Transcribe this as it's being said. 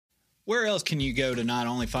Where else can you go to not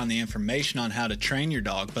only find the information on how to train your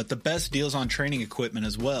dog, but the best deals on training equipment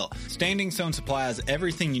as well? Standing Stone Supply has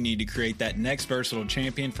everything you need to create that next versatile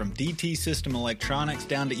champion, from DT system electronics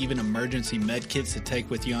down to even emergency med kits to take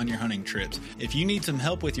with you on your hunting trips. If you need some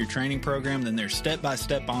help with your training program, then their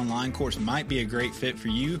step-by-step online course might be a great fit for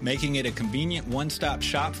you, making it a convenient one-stop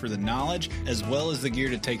shop for the knowledge as well as the gear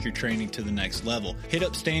to take your training to the next level. Hit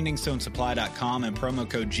up StandingStoneSupply.com and promo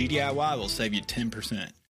code GDIY will save you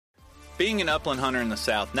 10%. Being an upland hunter in the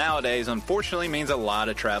South nowadays unfortunately means a lot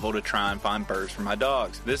of travel to try and find birds for my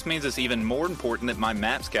dogs. This means it's even more important that my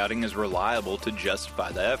map scouting is reliable to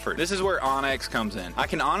justify the effort. This is where onX comes in. I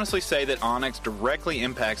can honestly say that onX directly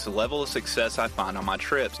impacts the level of success I find on my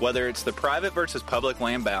trips. Whether it's the private versus public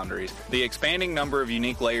land boundaries, the expanding number of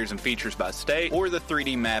unique layers and features by state, or the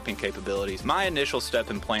 3D mapping capabilities, my initial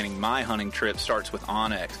step in planning my hunting trip starts with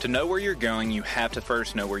onX. To know where you're going, you have to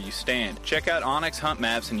first know where you stand. Check out onX Hunt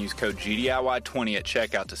Maps and use code GDIY20 at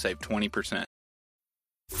checkout to save 20%.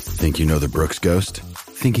 Think you know the Brooks Ghost?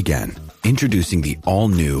 Think again. Introducing the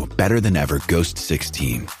all-new, better-than-ever Ghost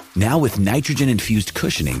 16. Now with nitrogen-infused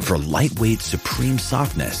cushioning for lightweight, supreme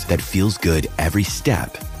softness that feels good every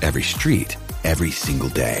step, every street, every single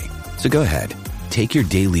day. So go ahead, take your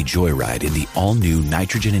daily joyride in the all-new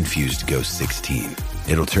nitrogen-infused Ghost 16.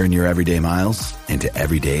 It'll turn your everyday miles into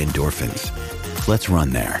everyday endorphins. Let's run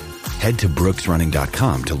there. Head to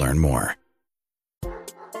brooksrunning.com to learn more. I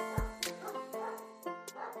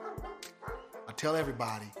tell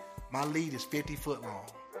everybody, my lead is 50 foot long.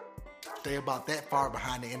 Stay about that far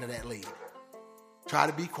behind the end of that lead. Try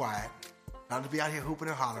to be quiet, not to be out here hooping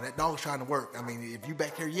and hollering. That dog's trying to work. I mean, if you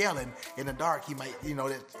back here yelling in the dark, he might,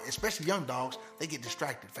 especially young dogs, they get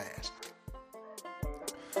distracted fast.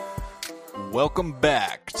 Welcome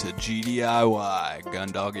back to GDIY,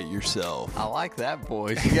 Gundog It Yourself. I like that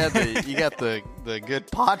voice. You got the good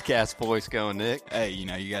podcast voice going, Nick. Hey,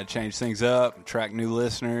 you got to change things up, attract new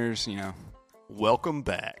listeners, Welcome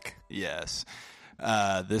back. Yes.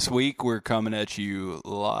 This week we're coming at you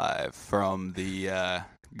live from the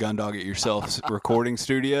Gundog It Yourself recording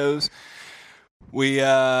studios. We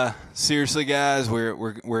seriously, guys,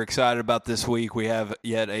 we're excited about this week. We have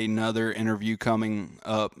yet another interview coming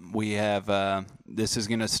up. We have this is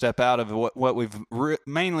going to step out of what we've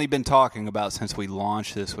mainly been talking about since we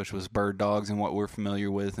launched this, which was bird dogs and what we're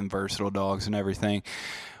familiar with and versatile dogs and everything.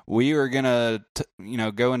 We are going to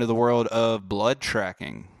go into the world of blood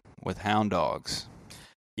tracking with hound dogs.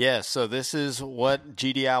 Yeah, so this is what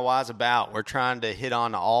GDIY is about. We're trying to hit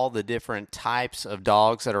on all the different types of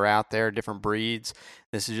dogs that are out there, different breeds.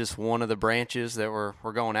 This is just one of the branches that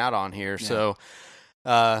we're going out on here. Yeah.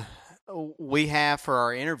 So we have for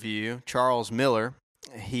our interview Charles Miller.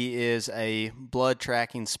 He is a blood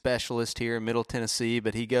tracking specialist here in Middle Tennessee,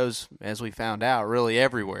 but he goes, as we found out, really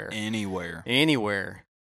everywhere. Anywhere.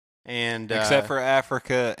 And except for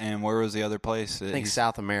Africa, and where was the other place? I think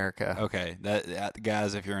South America. Okay, that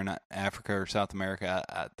guys, if you're in Africa or South America,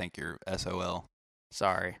 I think you're SOL.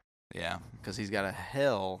 Sorry. Yeah, because he's got a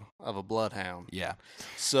hell of a bloodhound. Yeah.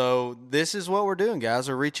 So this is what we're doing, guys.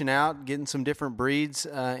 We're reaching out, getting some different breeds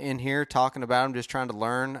in here, talking about them, just trying to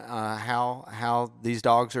learn how these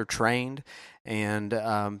dogs are trained and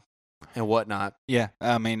whatnot. Yeah,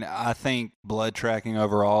 I mean, I think blood tracking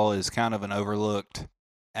overall is kind of an overlooked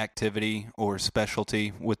activity or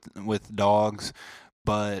specialty with dogs,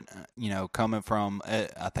 but coming from,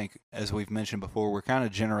 I think, as we've mentioned before, we're kind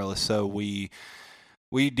of generalists, so we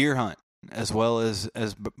deer hunt as well as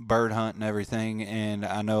bird hunt and everything, and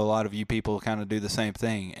I know a lot of you people kind of do the same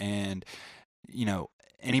thing, and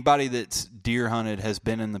anybody that's deer hunted has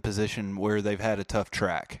been in the position where they've had a tough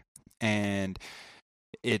track, and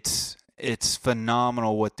it's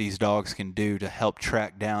phenomenal what these dogs can do to help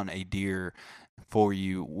track down a deer for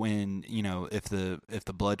you when, if the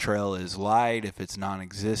blood trail is light, if it's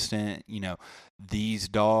non-existent, these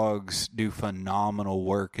dogs do phenomenal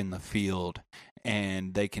work in the field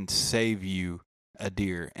and they can save you a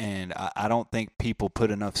deer. And I don't think people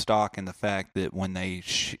put enough stock in the fact that when they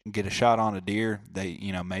get a shot on a deer, they,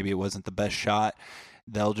 maybe it wasn't the best shot.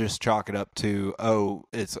 They'll just chalk it up to, oh,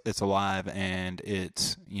 it's alive and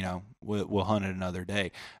it's, we'll hunt it another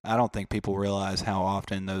day. I don't think people realize how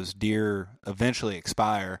often those deer eventually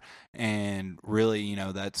expire, and really,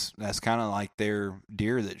 that's kind of like their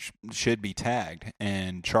deer that should be tagged.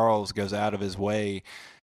 And Charles goes out of his way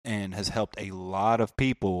and has helped a lot of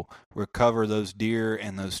people recover those deer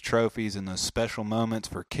and those trophies and those special moments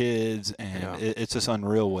for kids. And it's just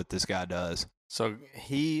unreal what this guy does. So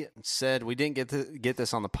he said, we didn't get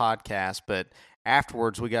this on the podcast, but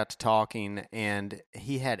afterwards we got to talking, and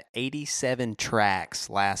he had 87 tracks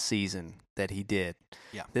last season that he did.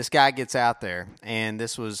 Yeah. This guy gets out there, and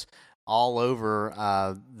this was all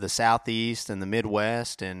over the Southeast and the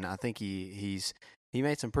Midwest, and I think he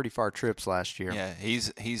made some pretty far trips last year. Yeah,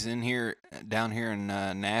 he's down here in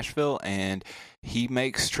Nashville, and he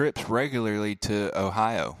makes trips regularly to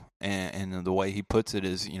Ohio. And the way he puts it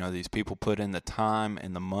is, these people put in the time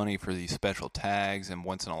and the money for these special tags and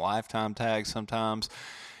once-in-a-lifetime tags sometimes.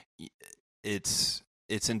 It's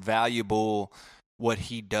invaluable what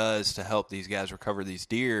he does to help these guys recover these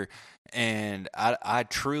deer. And I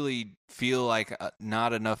truly feel like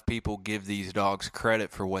not enough people give these dogs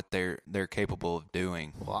credit for what they're capable of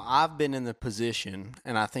doing. Well, I've been in the position,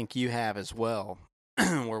 and I think you have as well,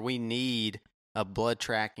 where we need a blood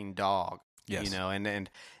tracking dog. Yes. And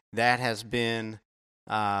that has been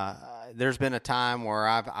there's been a time where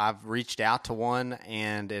I've reached out to one,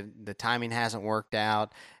 and the timing hasn't worked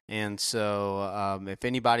out. And so if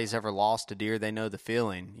anybody's ever lost a deer, they know the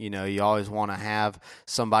feeling. You always want to have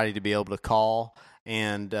somebody to be able to call,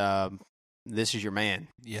 and this is your man.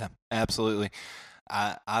 Yeah, absolutely.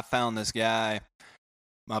 I found this guy,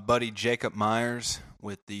 my buddy Jacob Myers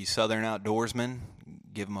with the Southern Outdoorsman.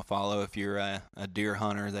 Give him a follow if you're a deer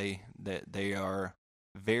hunter. They are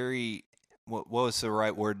very, what was the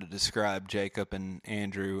right word to describe Jacob and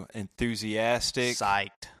Andrew? Enthusiastic.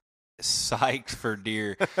 Psyched for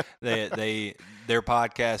deer. Their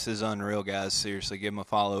podcast is unreal, guys. Seriously, give them a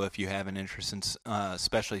follow if you have an interest in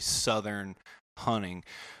especially southern hunting.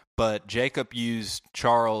 But Jacob used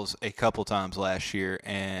Charles a couple times last year,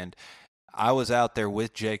 and I was out there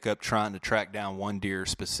with Jacob trying to track down one deer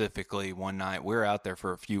specifically one night. We were out there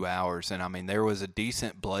for a few hours, and I mean, there was a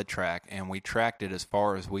decent blood track, and we tracked it as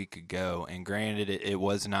far as we could go. And granted, it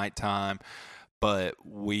was nighttime, but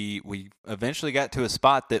we eventually got to a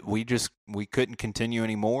spot that we couldn't continue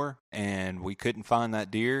anymore, and we couldn't find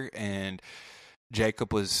that deer. And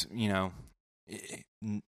Jacob was,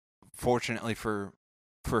 fortunately for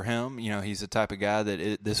him, he's the type of guy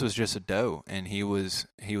that this was just a doe, and he was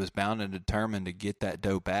bound and determined to get that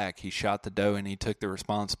doe back. He shot the doe, and he took the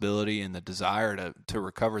responsibility and the desire to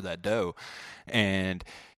recover that doe. And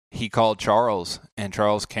he called Charles, and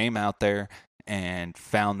Charles came out there and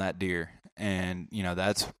found that deer. And,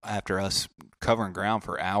 that's after us covering ground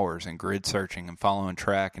for hours and grid searching and following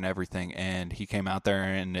track and everything. And he came out there,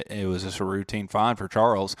 and it was just a routine find for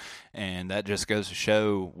Charles. And that just goes to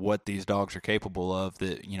show what these dogs are capable of,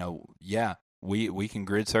 that, we can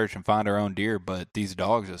grid search and find our own deer, but these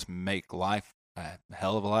dogs just make life a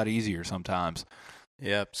hell of a lot easier sometimes.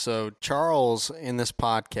 Yep. So Charles, in this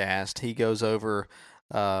podcast, he goes over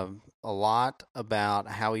a lot about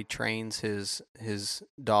how he trains his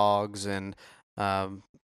dogs, and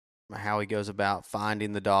how he goes about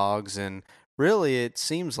finding the dogs. And really, it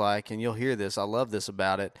seems like, and you'll hear this, I love this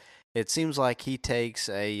about it, it seems like he takes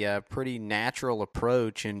a pretty natural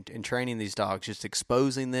approach in training these dogs, just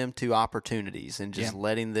exposing them to opportunities and just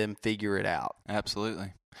letting them figure it out.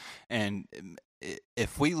 Absolutely. And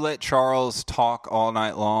if we let Charles talk all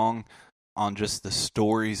night long on just the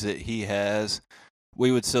stories that he has,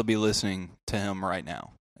 we would still be listening to him right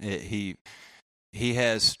now. He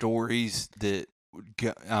has stories that,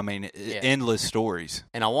 endless stories.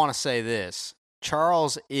 And I want to say this: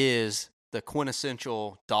 Charles is the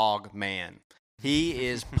quintessential dog man. He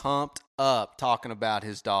is pumped up talking about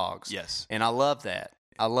his dogs. Yes. And I love that.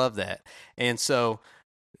 And so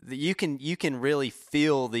you can really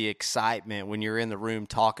feel the excitement when you're in the room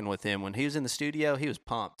talking with him. When he was in the studio, he was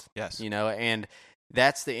pumped. Yes. And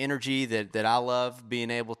that's the energy that I love being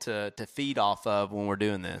able to feed off of when we're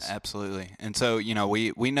doing this. Absolutely. And so,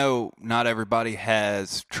 we know not everybody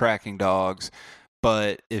has tracking dogs,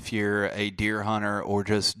 but if you're a deer hunter or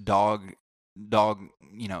just dog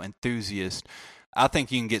enthusiast, I think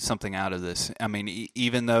you can get something out of this. I mean,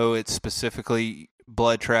 even though it's specifically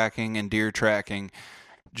blood tracking and deer tracking,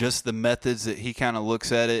 just the methods that he kind of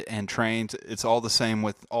looks at it and trains, it's all the same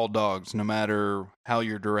with all dogs, no matter how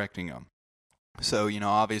you're directing them. So,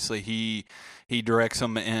 obviously he directs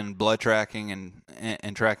them in blood tracking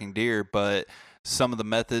and tracking deer, but some of the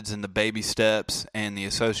methods and the baby steps and the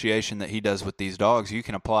association that he does with these dogs, you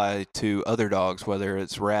can apply to other dogs, whether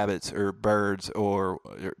it's rabbits or birds or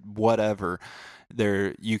whatever.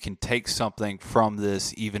 You can take something from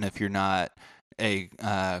this, even if you're not a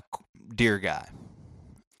deer guy.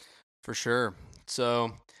 For sure.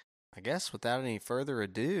 So I guess without any further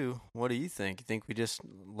ado, what do you think? You think we just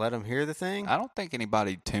let them hear the thing? I don't think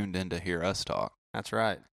anybody tuned in to hear us talk. That's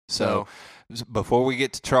right. So before we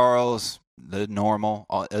get to Charles, the normal,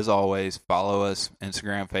 as always, follow us,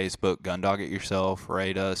 Instagram, Facebook, Gundog It Yourself,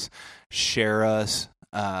 rate us, share us.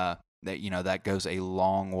 that goes a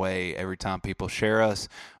long way. Every time people share us,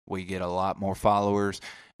 we get a lot more followers.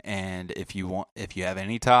 And if you have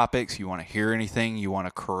any topics, you want to hear anything, you want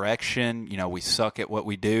a correction, we suck at what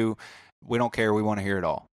we do, we don't care. We want to hear it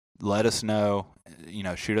all. Let us know,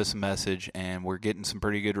 shoot us a message, and we're getting some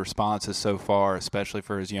pretty good responses so far, especially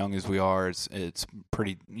for as young as we are. It's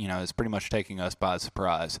pretty, it's pretty much taking us by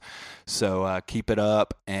surprise. So keep it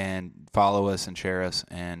up and follow us and share us.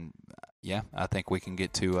 And yeah, I think we can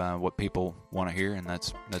get to what people want to hear, and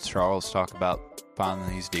that's Charles talk about finding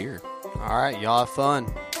these deer. All right, y'all have fun.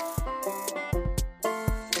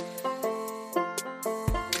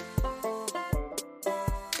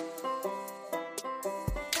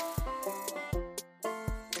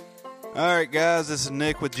 All right, guys, this is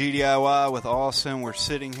Nick with GDIY with Austin. We're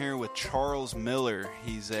sitting here with Charles Miller.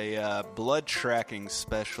 He's a blood tracking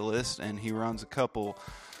specialist, and he runs a couple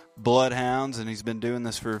bloodhounds, and he's been doing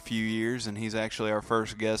this for a few years, and he's actually our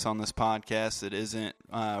first guest on this podcast that isn't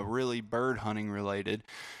really bird hunting related.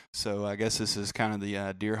 So I guess this is kind of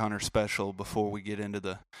the deer hunter special before we get into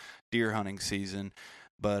the deer hunting season.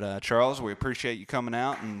 But Charles, we appreciate you coming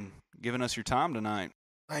out and giving us your time tonight.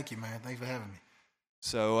 Thank you, man. Thanks for having me.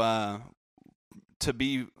 So, to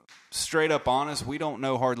be straight up honest, we don't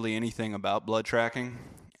know hardly anything about blood tracking,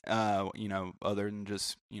 other than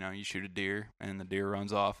just, you shoot a deer and the deer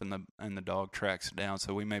runs off and the dog tracks it down.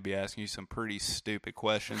 So we may be asking you some pretty stupid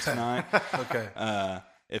questions tonight. Okay.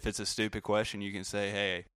 If it's a stupid question, you can say,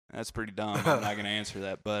 hey, that's pretty dumb. I'm not going to answer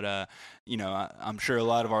that. But, I'm sure a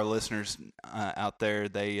lot of our listeners out there,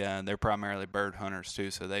 they're primarily bird hunters too,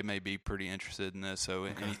 so they may be pretty interested in this. So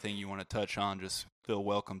anything you want to touch on, just feel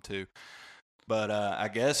welcome to. But I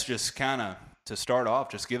guess just kind of to start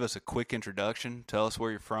off, just give us a quick introduction. Tell us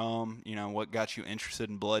where you're from, what got you interested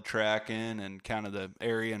in blood tracking and kind of the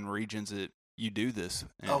area and regions that you do this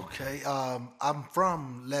in. Okay. I'm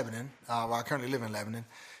from Lebanon. I currently live in Lebanon.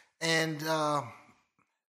 And how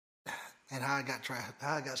I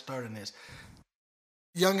got started in this.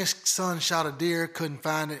 Youngest son shot a deer, couldn't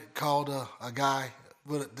find it, called a guy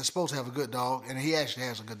that's supposed to have a good dog, and he actually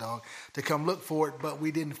has a good dog, to come look for it, but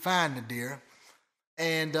we didn't find the deer.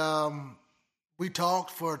 And we talked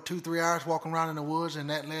for 2-3 hours walking around in the woods, and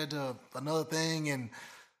that led to another thing, and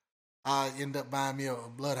I ended up buying me a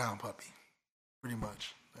bloodhound puppy, pretty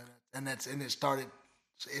much. And it started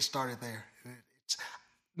there.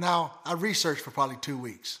 Now, I researched for probably 2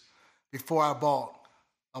 weeks before I bought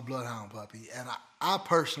a bloodhound puppy. And I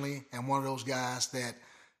personally am one of those guys that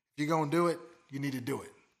if you're going to do it, you need to do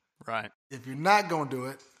it. Right. If you're not going to do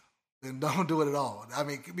it, then don't do it at all. I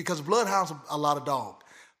mean, because bloodhounds are a lot of dogs.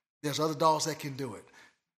 There's other dogs that can do it.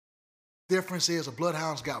 Difference is a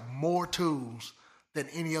bloodhound's got more tools than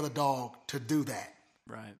any other dog to do that.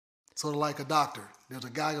 Right. Sort of like a doctor. There's a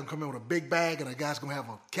guy going to come in with a big bag and a guy's going to have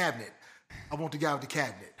a cabinet. I want the guy with the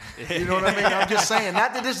cabinet. You know what I mean? I'm just saying.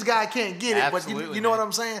 Not that this guy can't get it, but you know what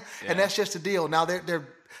I'm saying? Yeah. And that's just the deal. Now,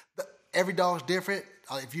 every dog's different.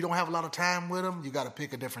 If you don't have a lot of time with them, you got to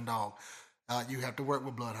pick a different dog. You have to work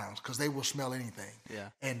with bloodhounds because they will smell anything. Yeah.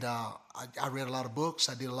 And I read a lot of books.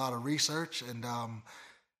 I did a lot of research. And,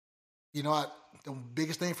 the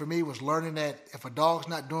biggest thing for me was learning that if a dog's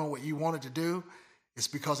not doing what you want it to do, it's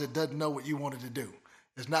because it doesn't know what you want it to do.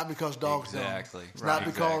 It's not because dogs don't. It's not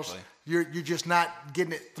because you're just not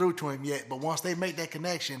getting it through to him yet. But once they make that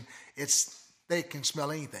connection, they can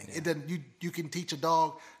smell anything. Yeah. It doesn't. You can teach a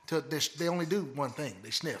dog they only do one thing. They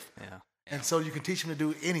sniff. Yeah. And so you can teach them to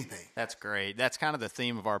do anything. That's great. That's kind of the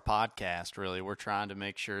theme of our podcast, really. We're trying to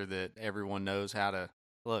make sure that everyone knows how to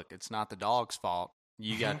look. It's not the dog's fault.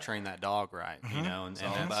 You got to train that dog right, and it's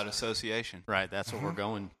all about association. Right, that's what we're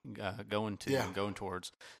going to and going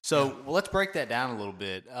towards. So let's break that down a little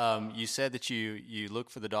bit. You said that you look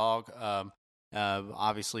for the dog,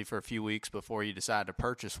 obviously for a few weeks before you decide to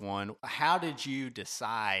purchase one. How did you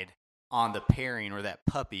decide on the pairing or that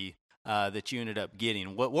puppy that you ended up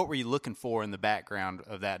getting? What were you looking for in the background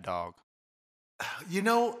of that dog?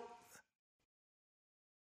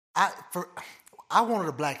 I wanted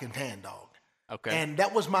a black and tan dog. Okay. And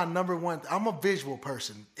that was my number one. I'm a visual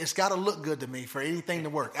person. It's got to look good to me for anything to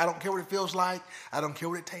work. I don't care what it feels like. I don't care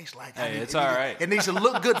what it tastes like. Hey, it's all right. It needs to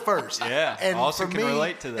look good first. Yeah. And also for can me,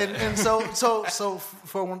 relate to that. And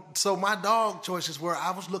so my dog choices were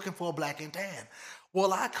I was looking for a black and tan.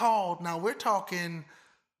 Well, I called. Now we're talking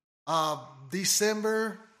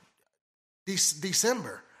December.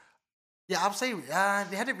 Yeah, I'll say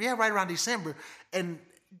right around December. And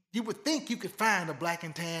you would think you could find a black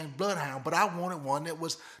and tan bloodhound, but I wanted one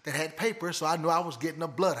that had paper, so I knew I was getting a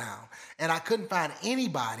bloodhound. And I couldn't find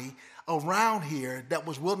anybody around here that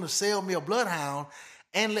was willing to sell me a bloodhound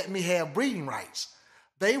and let me have breeding rights.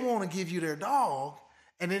 they want to give you their dog,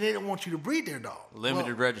 and then they don't want you to breed their dog.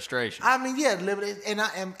 Limited registration. I mean, yeah, limited. And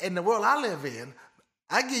in the world I live in,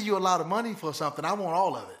 I give you a lot of money for something. I want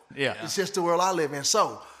all of it. Yeah. It's just the world I live in.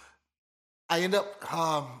 So I end up,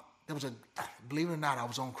 believe it or not, I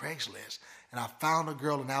was on Craigslist, and I found a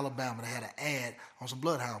girl in Alabama that had an ad on some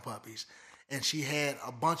bloodhound puppies. And she had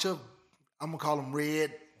a bunch of, I'm going to call them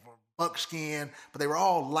red, buckskin, but they were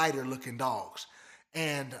all lighter looking dogs.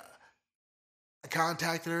 And I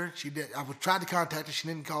contacted her. I tried to contact her. She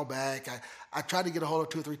didn't call back. I tried to get a hold of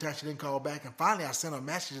her 2 or 3 times. She didn't call back. And finally, I sent her a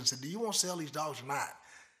message and said, do you want to sell these dogs or not?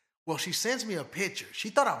 Well, she sends me a picture. She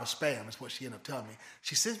thought I was spam, is what she ended up telling me.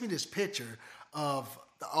 She sends me this picture of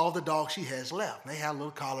all the dogs she has left. They had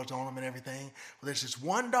little collars on them and everything. Well, there's this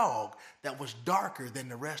one dog that was darker than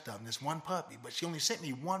the rest of them, this one puppy. But she only sent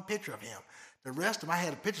me one picture of him. The rest of them, I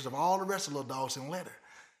had pictures of all the rest of the little dogs in the litter.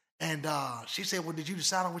 And she said, well, did you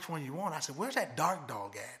decide on which one you want? I said, where's that dark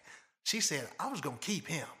dog at? She said, I was going to keep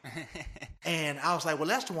him. And I was like, well,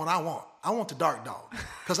 that's the one I want. I want the dark dog.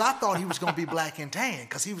 Because I thought he was going to be black and tan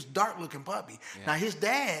because he was dark-looking puppy. Yeah. Now, his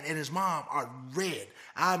dad and his mom are red.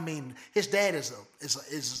 I mean, his dad is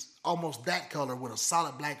almost that color with a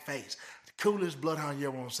solid black face. The coolest bloodhound you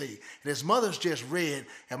ever want to see. And his mother's just red.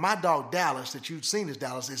 And my dog, Dallas, that you've seen as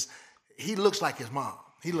Dallas, he looks like his mom.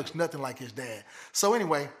 He looks nothing like his dad. So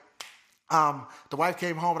anyway, the wife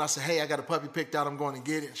came home and I said, hey, I got a puppy picked out. I'm going to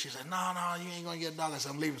get it. And she said, no, you ain't going to get a dog. I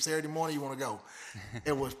said, I'm leaving Saturday morning. You want to go?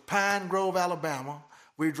 It was Pine Grove, Alabama.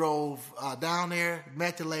 We drove down there,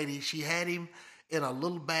 met the lady. She had him in a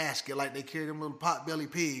little basket like they carry them little pot-belly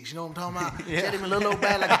pigs. You know what I'm talking about? Yeah. She had him in a little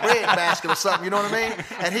bag like a bread basket or something. You know what I mean?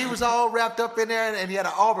 And he was all wrapped up in there, and he had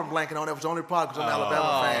an Auburn blanket on. That was the only problem because I'm an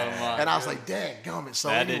Alabama fan. And I was like, dadgummit. So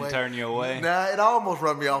that anyway, didn't turn you away? Nah, it almost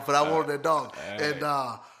run me off, but I wanted that dog.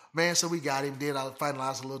 And man, so we got him, I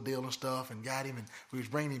finalized a little deal and stuff and got him, and we was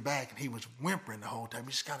bringing him back, and he was whimpering the whole time.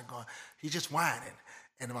 He's just kind of going, he's just whining.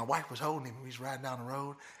 And my wife was holding him, and we was riding down the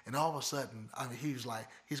road, and all of a sudden, he was like,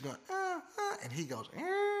 he's going, and he goes,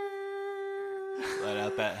 let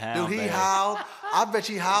out that hound. Dude, he howled. I bet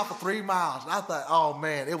he howled for 3 miles. And I thought, oh,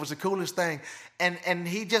 man, it was the coolest thing. And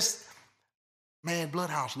he just, man,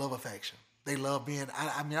 bloodhounds love affection. They love being,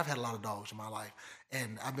 I mean, I've had a lot of dogs in my life,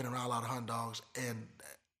 and I've been around a lot of hunting dogs, and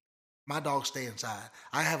my dogs stay inside.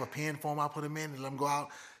 I have a pen for them. I put them in and let them go out,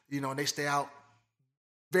 and they stay out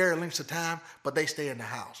very lengths of time, but they stay in the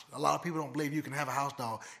house. A lot of people don't believe you can have a house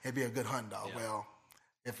dog and be a good hunting dog. Yeah. Well,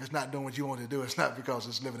 if it's not doing what you want to do, it's not because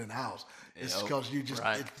it's living in the house. It's because you just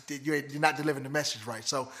you're not delivering the message right.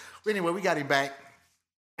 So anyway, we got him back,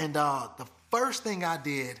 and the first thing I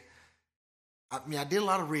did, I did a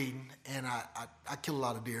lot of reading, and I kill a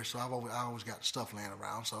lot of deer, so I always got stuff laying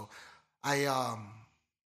around. So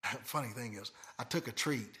funny thing is, I took a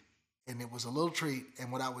treat, and it was a little treat,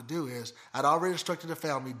 and what I would do is, I'd already instructed the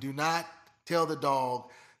family, do not tell the dog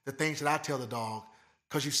the things that I tell the dog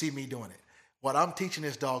because you see me doing it. What I'm teaching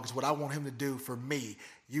this dog is what I want him to do for me.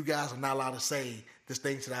 You guys are not allowed to say the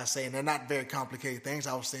things that I say, and they're not very complicated things.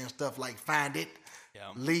 I was saying stuff like find it,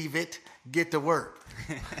 leave it, get to work.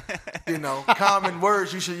 Common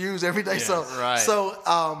words you should use every day.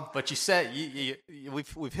 But you said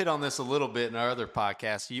we've hit on this a little bit in our other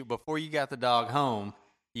podcasts. Before you got the dog home,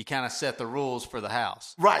 you kind of set the rules for the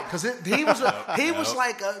house, right? Because he was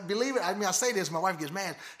like, believe it. I say this, my wife gets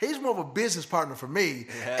mad. He's more of a business partner for me,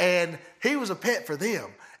 and he was a pet for them.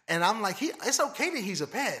 And I'm like, it's okay that he's a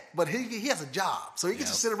pet, but he has a job, so he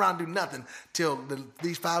gets to sit around and do nothing till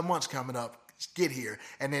these 5 months coming up. Get here,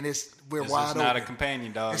 and then we're wide open. It's not a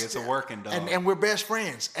companion dog; it's a working dog, and we're best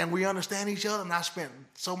friends, and we understand each other. And I spent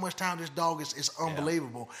so much time with this dog; it's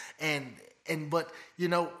unbelievable. But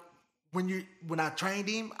when I trained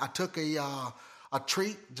him, I took a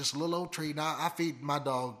treat, just a little old treat. Now I feed my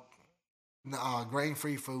dog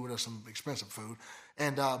grain-free food or some expensive food,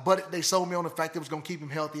 but they sold me on the fact that it was going to keep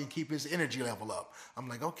him healthy and keep his energy level up. I'm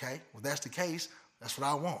like, okay, well that's the case. That's what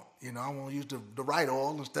I want. I want to use the right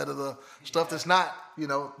oil instead of the stuff that's not,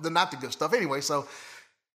 not the good stuff. Anyway, so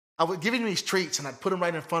I would give him these treats, and I'd put them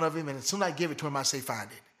right in front of him, and as soon as I give it to him, I'd say,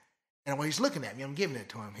 find it. And when he's looking at me, I'm giving it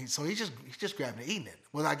to him. He's just grabbing it, eating it.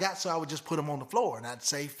 Well, I would just put him on the floor, and I'd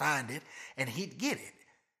say, find it, and he'd get it.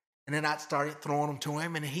 And then I'd start throwing them to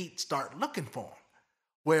him, and he'd start looking for them.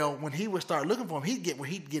 Well, when he would start looking for them, he'd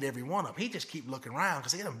get every one of them. He'd just keep looking around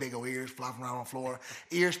because he had them big old ears flopping around on the floor.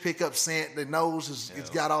 Ears pick up scent. The nose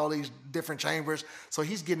it's got all these different chambers. So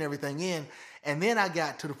he's getting everything in. And then I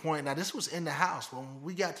got to the point, now this was in the house. When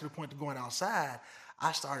we got to the point of going outside,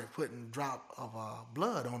 I started putting drop of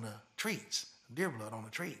blood on the treats, deer blood on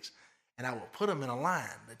the treats. And I would put them in a line.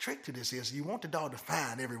 The trick to this is you want the dog to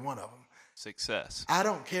find every one of them. success. I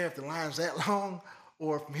don't care if the line's that long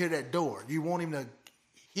or from here to that door. You want him to.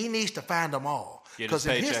 He needs to find them all. Get his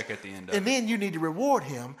paycheck at the end of it. And then you need to reward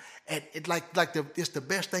him at it it's the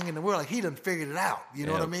best thing in the world. Like he done figured it out. You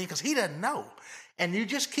know what I mean? Because he doesn't know. And you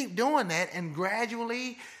just keep doing that and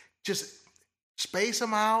gradually just space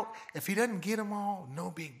them out. If he doesn't get them all,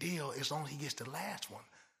 no big deal as long as he gets the last one.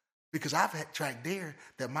 Because I've had track deer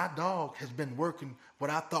that my dog has been working what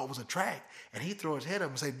I thought was a track, and he throw his head up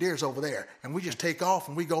and say, deer's over there. And we just take off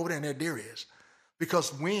and we go over there and there deer is.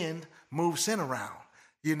 Because wind moves scent around,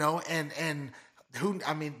 you know, and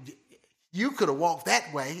you could have walked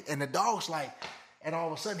that way and the dog's like, and all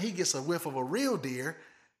of a sudden he gets a whiff of a real deer,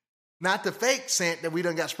 not the fake scent that we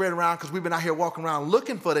done got spread around because we've been out here walking around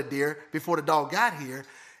looking for the deer before the dog got here,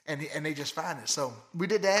 and they just find it. So we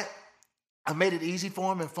did that. I made it easy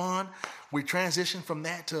for him and fun. We transitioned from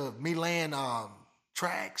that to me laying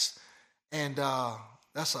tracks, and I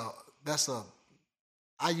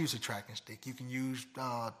use a tracking stick. You can use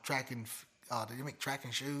tracking. You make tracking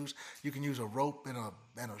shoes. You can use a rope and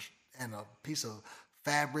a piece of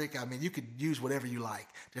fabric. I mean, you could use whatever you like.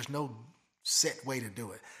 There's no set way to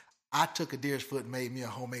do it. I took a deer's foot and made me a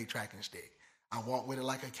homemade tracking stick. I walk with it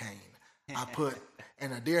like a cane.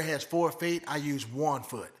 And a deer has 4 feet. I use 1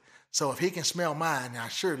 foot. So if he can smell mine, now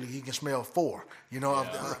surely he can smell 4, you know, of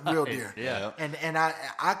the real deer. Yeah. And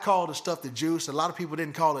I call the stuff the juice. A lot of people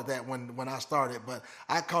didn't call it that when I started, but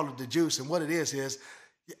I call it the juice. And what it is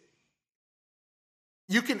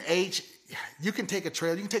you can take a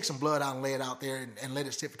trail, you can take some blood out and lay it out there and let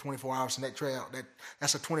it sit for 24 hours in that trail.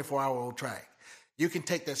 That's a 24-hour-old track. You can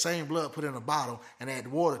take that same blood, put it in a bottle, and add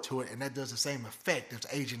water to it, and that does the same effect as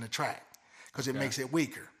aging the track because it makes it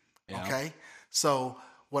weaker. Yeah. Okay? So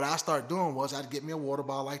what I started doing was I'd get me a water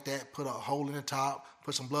bottle like that, put a hole in the top,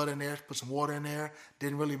 put some blood in there, put some water in there.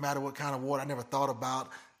 Didn't really matter what kind of water. I never thought about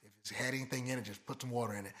if it had anything in it, just put some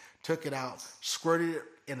water in it. Took it out, squirted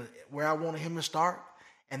it where I wanted him to start,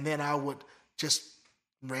 and then I would just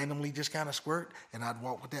randomly just kind of squirt, and I'd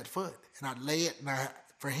walk with that foot. And I'd lay it, and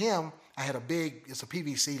for him, I had it's a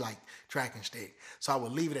PVC like tracking stick. So I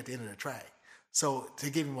would leave it at the end of the track. So to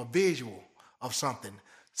give him a visual of something.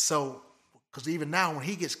 So, because even now when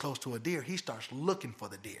he gets close to a deer, he starts looking for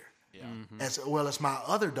the deer. Yeah. Mm-hmm. As well as my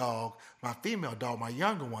other dog, my female dog, my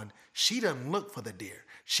younger one, she doesn't look for the deer.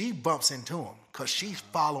 She bumps into him because she's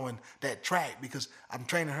following that track because I'm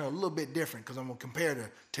training her a little bit different because I'm going to compare the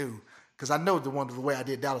two because I know the way I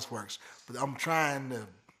did Dallas works, but I'm trying to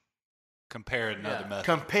compare another method.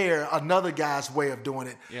 Compare another guy's way of doing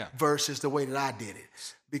it versus the way that I did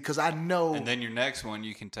it. Because I know. And then your next one,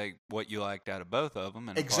 you can take what you liked out of both of them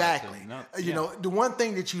and exactly. Apply it to you know, the one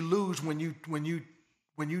thing that you lose when you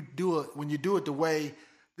do it the way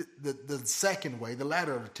the second way, the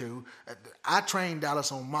latter of the two. I trained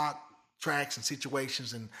Dallas on mock tracks and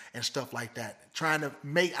situations and stuff like that.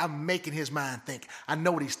 I'm making his mind think. I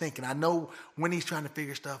know what he's thinking. I know when he's trying to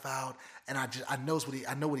figure stuff out, and I know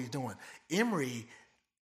what he's doing. Emery,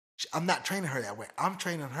 I'm not training her that way. I'm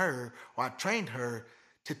training her, or I trained her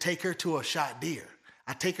to take her to a shot deer.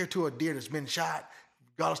 I take her to a deer that's been shot,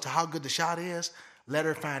 regardless to how good the shot is. Let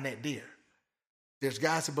her find that deer. There's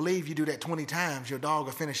guys that believe you do that 20 times, your dog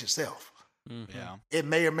will finish itself. Mm-hmm. Yeah. It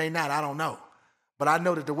may or may not. I don't know. But I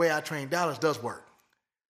know that the way I train Dallas does work.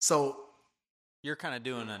 So you're kind of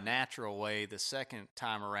doing a natural way the second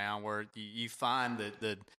time around where you find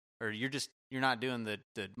you're not doing the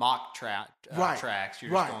mock tracks.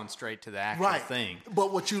 You're just going straight to the actual thing.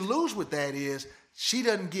 But what you lose with that is she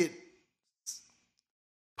doesn't get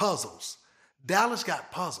puzzles. Dallas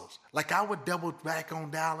got puzzles. Like I would double back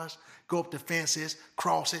on Dallas, go up the fences,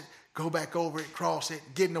 cross it, go back over it, cross it,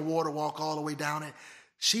 get in the water, walk all the way down it.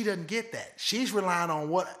 She doesn't get that. She's relying on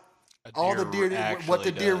what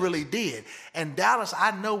the deer really did. And Dallas,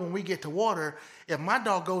 I know when we get to water, if my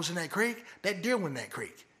dog goes in that creek, that deer went in that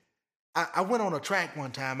creek. I went on a track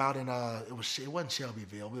one time out in it wasn't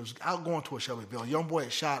Shelbyville. It was out going to a Shelbyville. A young boy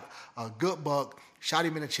had shot a good buck, shot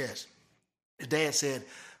him in the chest. His dad said,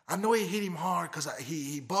 I know he hit him hard because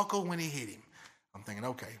he buckled when he hit him. I'm thinking,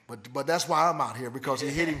 okay, but that's why I'm out here because he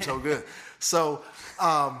hit him so good. So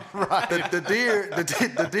the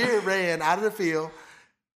deer ran out of the field,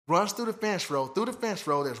 runs through the fence row. Through the fence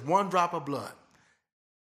row, there's 1 drop of blood.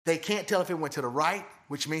 They can't tell if it went to the right,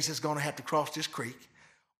 which means it's going to have to cross this creek,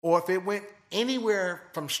 or if it went anywhere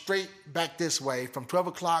from straight back this way, from 12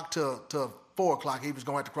 o'clock to 4 o'clock, he was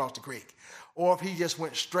going to have to cross the creek, or if he just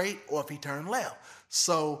went straight, or if he turned left.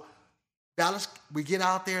 So Dallas, we get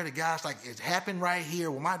out there, the guy's like, it happened right here.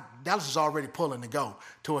 Well, Dallas is already pulling to go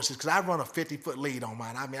towards this because I run a 50-foot lead on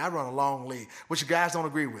mine. I mean, I run a long lead, which the guys don't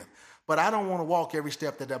agree with. but I don't want to walk every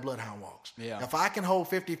step that bloodhound walks. Yeah. If I can hold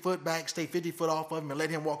 50 foot back, stay 50 foot off of him, and let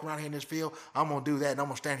him walk around here in this field, I'm going to do that, and I'm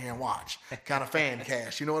going to stand here and watch. Kind of fan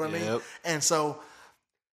cast, you know what I mean? Yep. And so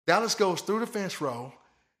Dallas goes through the fence row.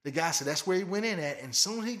 The guy said that's where he went in at, and as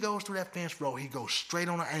soon as he goes through that fence row, he goes straight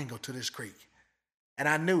on an angle to this creek. And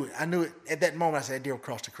I knew it. At that moment, I said, that deer will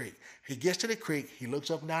cross the creek. He gets to the creek. He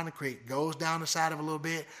looks up and down the creek, goes down the side of it a little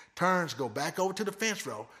bit, turns, go back over to the fence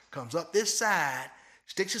row, comes up this side,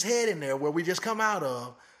 sticks his head in there where we just come out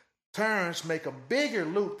of, turns, make a bigger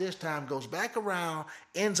loop this time, goes back around,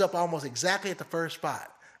 ends up almost exactly at the first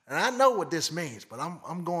spot. And I know what this means, but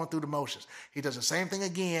I'm going through the motions. He does the same thing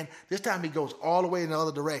again. This time he goes all the way in the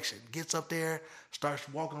other direction. Gets up there, starts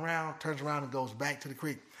walking around, turns around and goes back to the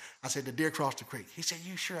creek. I said, the deer crossed the creek. He said,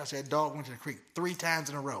 you sure? I said, dog went to the creek 3 times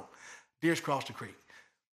in a row. Deer's crossed the creek.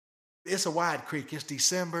 It's a wide creek. It's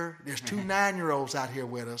December. There's 2 9-year-olds out here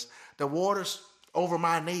with us. The water's over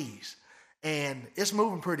my knees, and it's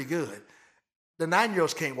moving pretty good. The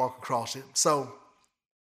 9-year-olds can't walk across it, so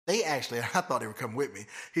they actually, I thought they were coming with me.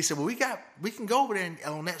 He said, well, we can go over there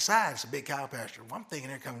on that side. It's a big cow pasture. Well, I'm thinking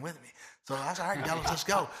they're coming with me. So I said, all right, Dallas, let's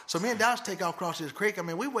go. So me and Dallas take off across this creek. I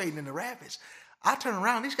mean, we're waiting in the rapids. I turn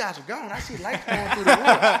around, these guys are gone. I see lights going through the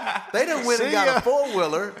woods. They done went and got a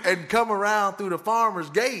 4-wheeler and come around through the farmer's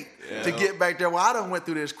gate to get back there. Well, I done went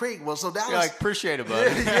through this creek. Well, so Dallas. You're like, appreciate it,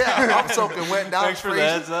 buddy. Yeah, I'm soaking wet. Dallas Thanks for the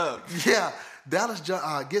heads up. Yeah, Dallas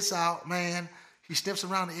gets out, man. He sniffs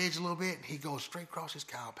around the edge a little bit, and he goes straight across his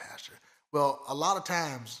cow pasture. Well, a lot of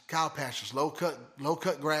times, cow pastures, low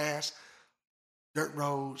cut grass, dirt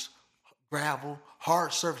roads, gravel,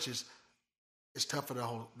 hard surfaces, it's tough for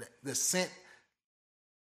the scent.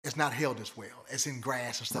 It's not held as well. It's in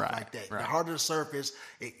grass and stuff like that. Right. The harder the surface,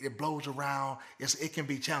 it blows around. It can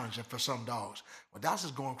be challenging for some dogs. Well, Dallas is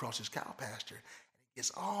going across his cow pasture. He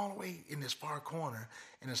gets all the way in this far corner,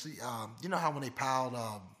 and it's you know how when they piled,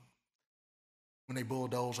 when they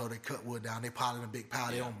bulldoze or they cut wood down, they pile it in a big pile.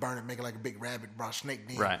 They don't burn it, make it like a big rabbit snake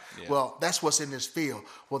den. Right. Yeah. Well, that's what's in this field.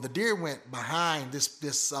 Well, the deer went behind this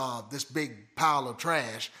big pile of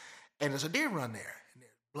trash, and there's a deer run there, and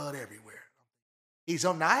there's blood everywhere.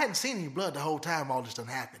 Now, I hadn't seen any blood the whole time all this done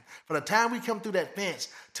happened. From the time we come through that fence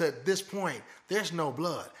to this point, there's no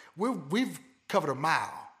blood. We've covered a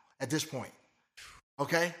mile at this point.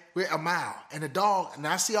 Okay? We're a mile. And the dog, and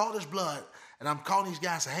I see all this blood, and I'm calling these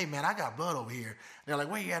guys and say, hey, man, I got blood over here. And they're like,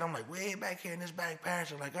 where you at? I'm like, way back here in this back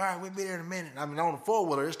pasture. Like, all right, we'll be there in a minute. I mean, on the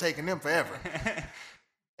 4-wheeler, it's taking them forever.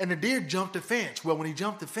 And the deer jumped the fence. Well, when he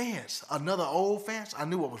jumped the fence, another old fence, I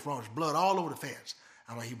knew what was wrong. There's blood all over the fence.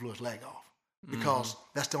 I'm like, he blew his leg off. Because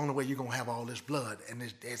that's the only way you're going to have all this blood. And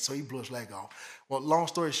so he blew his leg off. Well, long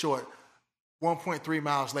story short, 1.3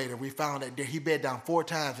 miles later, we found that he bed down 4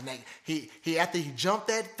 times. And he after he jumped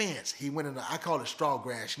that fence, he went in I call it straw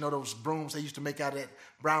grass. You know those brooms they used to make out of that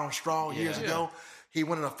brown straw years ago? He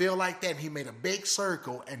went in a field like that, and he made a big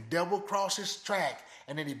circle and double crossed his track.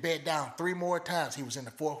 And then he bed down 3 more times. He was in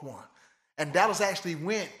the 4th one. And Dallas actually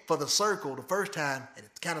went for the circle the first time, and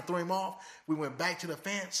it kind of threw him off. We went back to the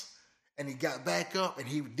fence. And he got back up, and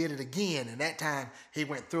he did it again. And that time, he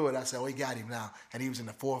went through it. I said, oh, he got him now. And he was in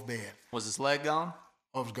the 4th bed. Was his leg gone?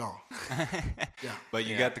 Oh, it was gone. Yeah. But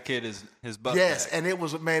you got the kid his butt Yes, back. and it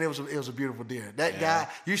was a beautiful deer. That guy,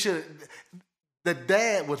 the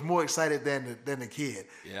dad was more excited than the kid.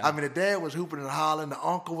 Yeah. I mean, the dad was hooping and hollering. The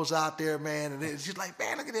uncle was out there, man. And it's just like,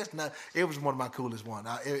 man, look at this. Now, it was one of my coolest ones.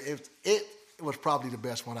 It was probably the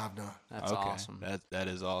best one I've done. That's okay. awesome. That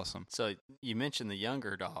is awesome. So you mentioned the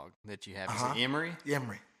younger dog that you have. Is it Emery?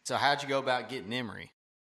 Emery. So how'd you go about getting Emery?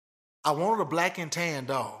 I wanted a black and tan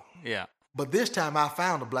dog. Yeah. But this time I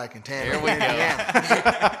found a black and tan. There we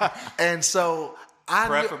go. And so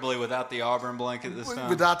Preferably without the Auburn blanket this time.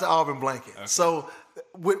 without the Auburn blanket. Okay. So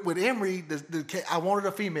with Emery, I wanted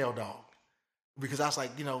a female dog because I was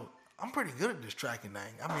like, I'm pretty good at this tracking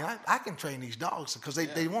thing. I mean, I can train these dogs because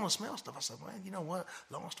they want to smell stuff. I said, well, you know what?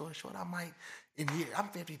 Long story short, I'm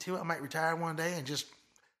 52. I might retire one day and just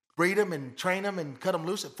breed them and train them and cut them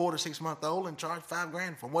loose at 4 to 6 month old and charge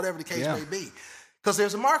 $5,000 for whatever the case may be. Because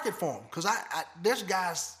there's a market for them. Because there's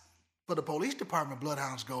guys for the police department,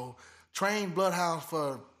 bloodhounds go, trained bloodhounds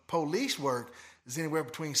for police work is anywhere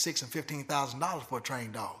between $6,000 and $15,000 for a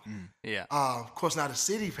trained dog. Yeah. Of course, now the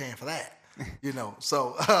city paying for that.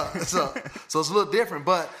 So it's a little different,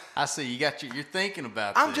 but I see you're thinking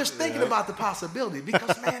about I'm this. just thinking about the possibility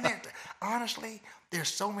because, man, honestly, there's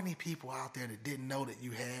so many people out there that didn't know that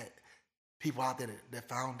you had people out there that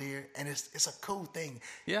found deer, and it's a cool thing.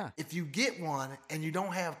 Yeah. If you get one and you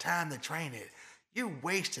don't have time to train it, you're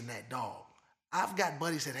wasting that dog. I've got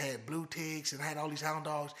buddies that had blue ticks and had all these hound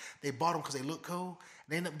dogs. They bought them because they look cool. And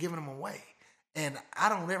they end up giving them away. And I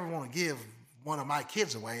don't ever want to give one of my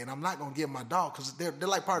kids away, and I'm not going to give my dog because they're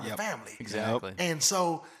like part of the family. Exactly. And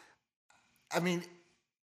so, I mean,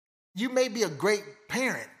 you may be a great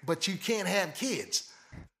parent, but you can't have kids.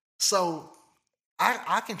 So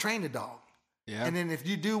I can train the dog. Yeah. And then if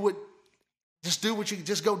you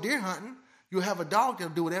just go deer hunting, you'll have a dog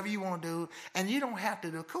that'll do whatever you want to do. And you don't have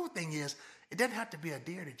to, the cool thing is, it doesn't have to be a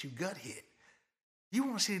deer that you gut hit. You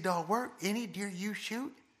want to see the dog work, any deer you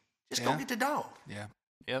shoot, just go get the dog. Yeah.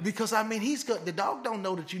 Yep. Because, I mean, the dog don't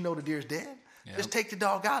know that you know the deer's dead. Yep. Just take the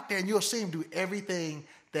dog out there and you'll see him do everything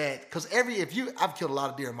because I've killed a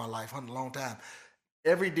lot of deer in my life, hunted a long time.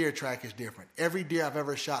 Every deer track is different. Every deer I've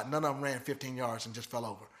ever shot, none of them ran 15 yards and just fell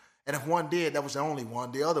over. And if one did, that was the only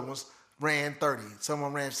one. The other ones ran 30. Some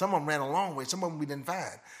of them ran a long way. Some of them we didn't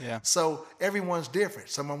find. Yeah. So everyone's different.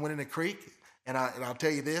 Some of them went in the creek. And I'll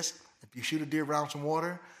tell you this, if you shoot a deer around some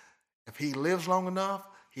water, if he lives long enough,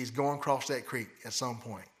 he's going across that creek at some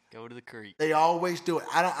point. Go to the creek. They always do it.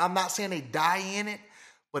 I'm not saying they die in it,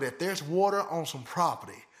 but if there's water on some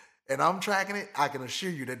property and I'm tracking it, I can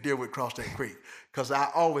assure you that deer would cross that creek because I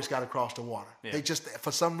always got to cross the water. Yeah. They just,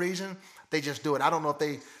 for some reason, they just do it. I don't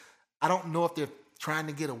know if they're trying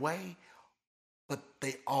to get away, but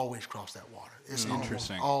they always cross that water. It's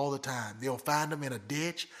Interesting. all the time. They'll find them in a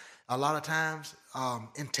ditch. A lot of times,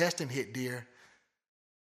 intestine hit deer.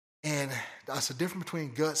 And that's the difference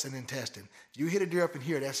between guts and intestine. You hit a deer up in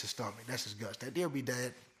here, that's his stomach, that's his guts. That deer will be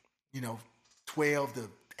dead, 12 to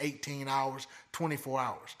 18 hours, 24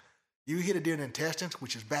 hours. You hit a deer in the intestines,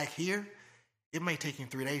 which is back here, it may take him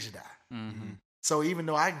 3 days to die. Mm-hmm. So even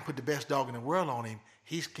though I can put the best dog in the world on him,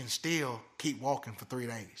 he can still keep walking for 3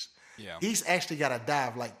 days. Yeah. He's actually got to die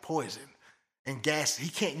of like poison and gas. He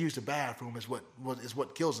can't use the bathroom is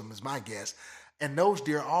what kills him, is my guess. And those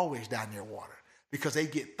deer always die near water because they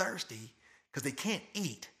get thirsty because they can't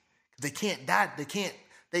eat. They can't die.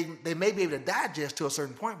 They may be able to digest to a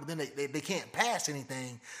certain point, but then they can't pass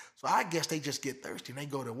anything. So I guess they just get thirsty and they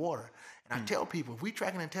go to water. And I tell people, if we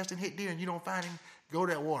track an intestine hit deer and you don't find him, go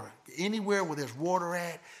to that water. Anywhere where there's water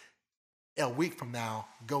at, a week from now,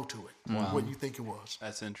 go to it. Wow. What you think it was.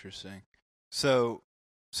 That's interesting. So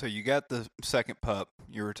you got the second pup,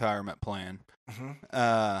 your retirement plan.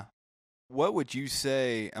 Mm-hmm. What would you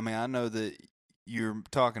say? I mean, I know that you were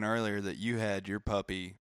talking earlier that you had your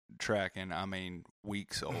puppy tracking,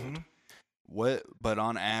 weeks old. Mm-hmm. But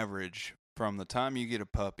on average, from the time you get a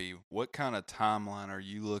puppy, what kind of timeline are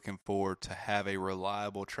you looking for to have a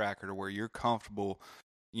reliable tracker to where you're comfortable,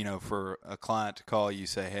 for a client to call you,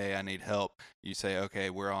 say, hey, I need help. You say, okay,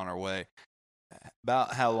 we're on our way.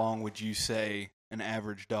 About how long would you say an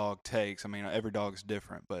average dog takes? I mean, every dog's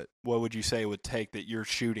different, but what would you say it would take that you're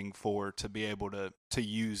shooting for to be able to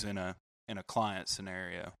use in a client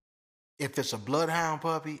scenario? If it's a bloodhound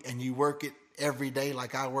puppy and you work it every day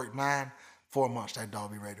like I work mine, 4 months, that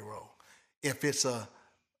dog be ready to roll. If it's and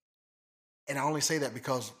I only say that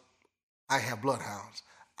because I have bloodhounds.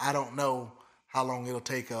 I don't know how long it'll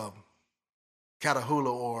take a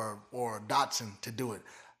Catahoula or a Dachshund to do it.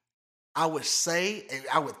 I would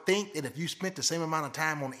think that if you spent the same amount of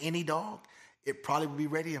time on any dog, it probably would be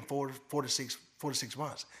ready in 4 to 6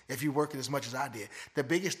 months if you work it as much as I did. The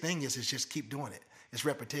biggest thing is just keep doing it. It's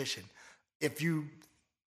repetition.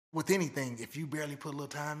 With anything, if you barely put a little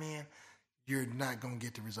time in, you're not going to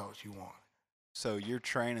get the results you want. So your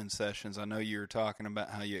training sessions, I know you were talking about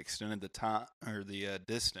how you extended the time or the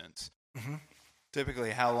distance. Mm-hmm.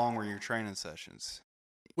 Typically, how long were your training sessions?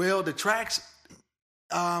 Well, the tracks,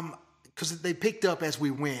 because they picked up as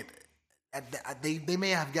we went. They may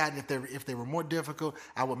have gotten, if they were more difficult,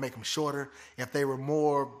 I would make them shorter. If they were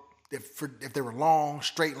if they were long,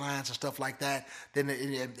 straight lines and stuff like that, then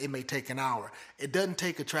it may take an hour. It doesn't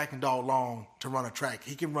take a tracking dog long to run a track.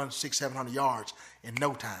 He can run 600-700 yards in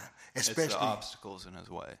no time. Especially it's the obstacles in his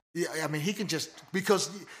way. Yeah, I mean, he can because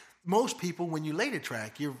most people, when you lay the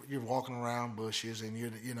track, you're walking around bushes and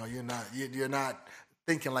you're not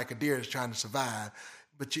thinking like a deer is trying to survive.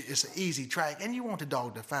 But it's an easy track, and you want the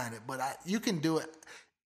dog to find it. But you can do it.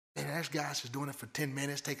 And there's guys who's doing it for 10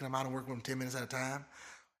 minutes, taking them out and working with them 10 minutes at a time.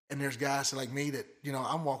 And there's guys like me that,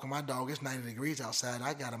 I'm walking my dog. It's 90 degrees outside.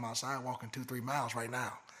 I got him outside walking 2-3 miles right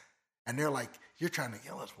now. And they're like, you're trying to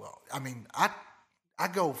kill us. Well, I mean, I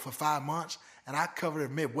go for 5 months, and I cover the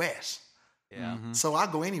Midwest. Yeah. Mm-hmm. So I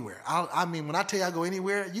go anywhere. I mean, when I tell you I go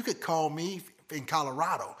anywhere, you could call me in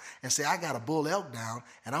Colorado and say, I got a bull elk down,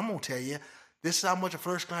 and I'm going to tell you, this is how much a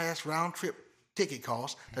first-class round-trip ticket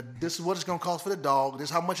costs. This is what it's going to cost for the dog. This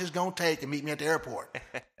is how much it's going to take, and meet me at the airport.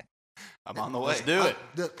 I'm on the way. Let's do it.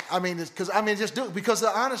 Just do it because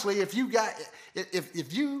honestly, if you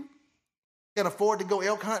can afford to go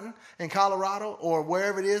elk hunting in Colorado or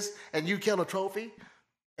wherever it is, and you kill a trophy,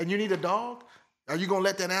 and you need a dog, are you gonna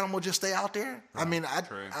let that animal just stay out there?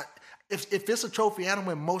 Right. If it's a trophy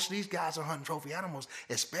animal, and most of these guys are hunting trophy animals,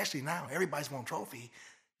 especially now, everybody's want trophy.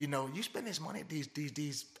 You know, you spend this money at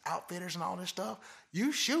these outfitters and all this stuff.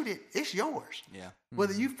 You shoot it, it's yours. Yeah.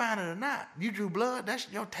 Whether you find it or not, you drew blood. That's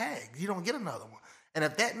your tag. You don't get another one. And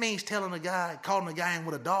if that means calling a guy in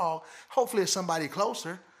with a dog, hopefully it's somebody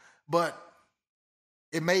closer. But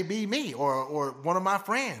it may be me or one of my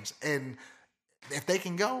friends. And if they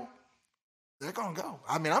can go, they're gonna go.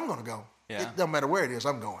 I'm gonna go. Yeah. It doesn't matter where it is.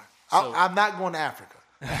 I'm going. So, I'm not going to Africa.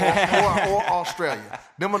 or Australia.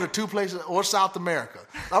 Them are the two places, or South America.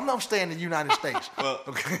 I'm not staying in the United States.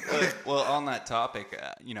 Well, on that topic,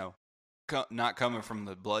 not coming from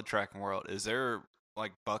the blood tracking world, is there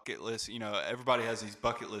like bucket list? You know, everybody has these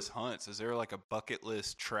bucket list hunts. Is there like a bucket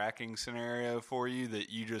list tracking scenario for you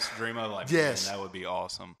that you just dream of? Like, yes, man, that would be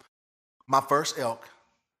awesome. My first elk.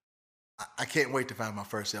 I can't wait to find my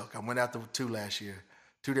first elk. I went out to 2 last year,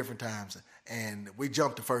 2 different times, and we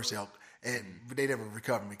jumped the first elk. And they never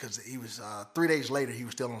recovered me because he was 3 days later. He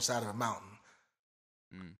was still on the side of a mountain,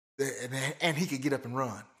 and he could get up and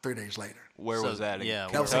run 3 days later. Where was that?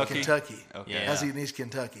 That was in Kentucky. Okay, that was in East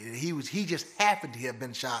Kentucky. And he just happened to have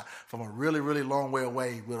been shot from a really, really long way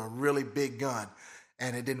away with a really big gun,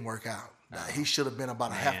 and it didn't work out. He should have been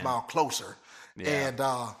about a half mile closer, and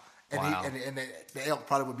Wow. the elk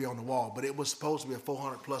probably would be on the wall. But it was supposed to be a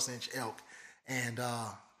 400+ inch elk, and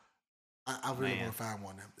I really want to find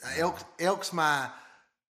one of them. Elk's my.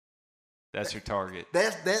 That's your target.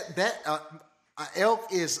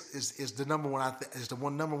 Elk is the number one.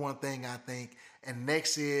 Number one thing I think, and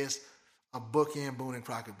next is a bookend Boone and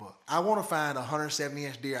Crockett book. I want to find a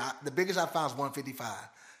 170-inch deer. The biggest I found is 155.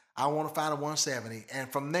 I want to find a 170, and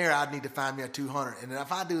from there I need to find me a 200. And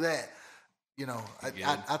if I do that, you know,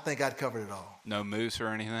 I think I'd cover it all. No moose or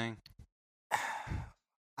anything.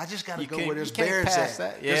 I just got to go where there's bears at.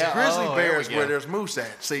 There's Yeah. grizzly bears we go. where there's moose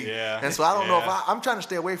at. See, Yeah. and so I don't know if I'm trying to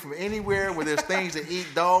stay away from anywhere where there's things that eat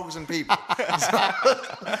dogs and people.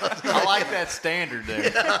 I like that standard there.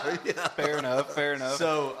 Fair enough.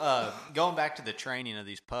 So going back to the training of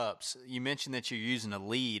these pups, you mentioned that you're using a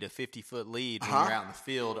 50-foot lead when you're out in the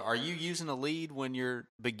field. Are you using a lead when you're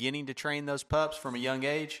beginning to train those pups from a young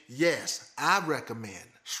age? Yes, I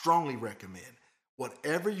strongly recommend,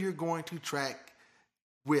 whatever you're going to track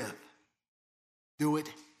with, do it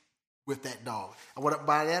with that dog. And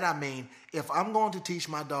by that I mean, if I'm going to teach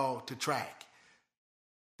my dog to track,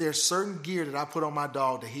 there's certain gear that I put on my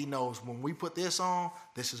dog that he knows when we put this on,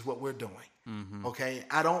 this is what we're doing. Mm-hmm. Okay?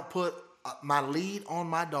 I don't put my lead on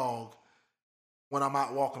my dog when I'm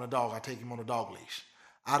out walking a dog. I take him on a dog leash.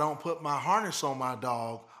 I don't put my harness on my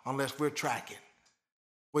dog unless we're tracking.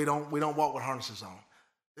 We don't walk with harnesses on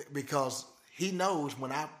because he knows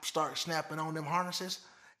when I start snapping on them harnesses.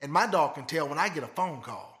 And my dog can tell when I get a phone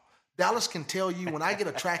call. Dallas can tell you when I get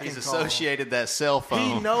a tracking call. He's associated that cell phone.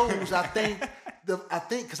 He knows, I think,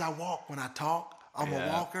 because I walk when I talk. I'm a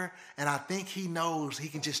walker, and I think he knows. He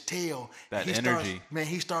can just tell. That energy.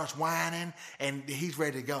 He starts whining, and he's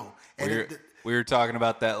ready to go. And we were talking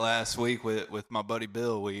about that last week with my buddy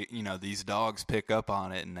Bill. These dogs pick up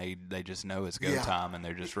on it, and they just know it's go time, and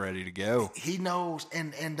they're just ready to go. He knows,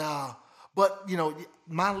 but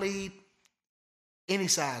my lead. Any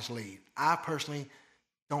size lead. I personally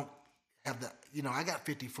don't have I got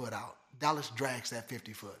 50 foot out. Dallas drags that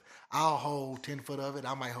 50 foot. I'll hold 10 foot of it.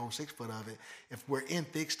 I might hold 6 foot of it. If we're in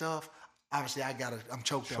thick stuff, obviously I'm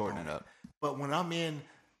choked Shorten up on it up. But when I'm in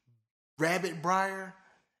rabbit briar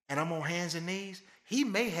and I'm on hands and knees, he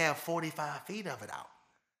may have 45 feet of it out.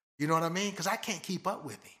 You know what I mean? Because I can't keep up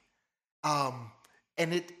with him.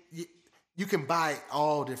 And you can buy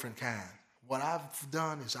all different kinds. What I've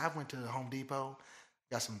done is I went to the Home Depot,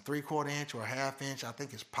 got some 3/4 inch or 1/2 inch. I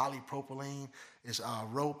think it's polypropylene. It's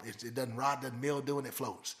rope. It doesn't rot, doesn't mildew, and it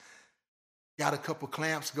floats. Got a couple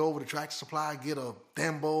clamps. Go over to Tractor Supply, get a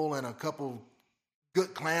thimble and a couple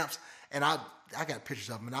good clamps, and I got pictures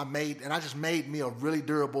of them. And I just made me a really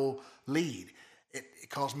durable lead. It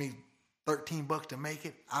cost me $13 to make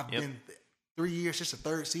it. I've been 3 years, just the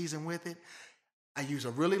 3rd season with it. I use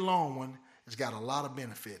a really long one. It's got a lot of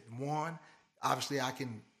benefit. One, obviously I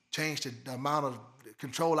can change the amount of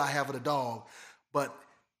control I have of the dog. But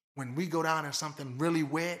when we go down in something really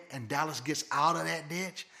wet and Dallas gets out of that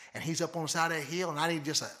ditch and he's up on the side of that hill and I need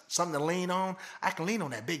just something to lean on, I can lean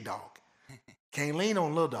on that big dog. Can't lean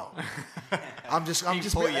on little dog. I'm just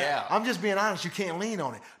being honest. You can't lean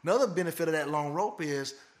on it. Another benefit of that long rope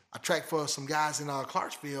is I tracked for some guys in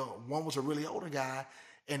Clarksville. One was a really older guy,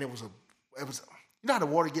 and it was you know how the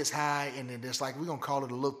water gets high, and then there's like, we're gonna call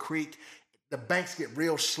it a little creek. The banks get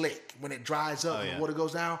real slick when it dries up and the water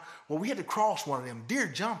goes down. Well, we had to cross one of them. Deer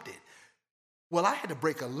jumped it. Well, I had to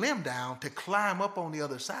break a limb down to climb up on the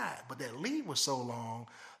other side, but that lead was so long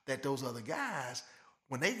that those other guys,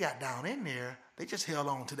 when they got down in there, they just held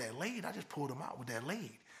on to that lead. I just pulled them out with that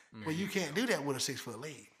lead. Well, you can't do that with a 6-foot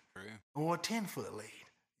lead or a 10-foot lead.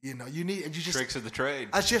 You know, you just tricks of the trade.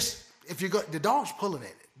 I just, if you go, the dog's pulling at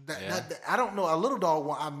it. I don't know. A little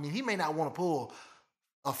dog, I mean, he may not want to pull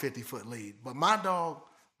a 50-foot lead, but my dog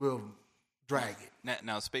will drag it.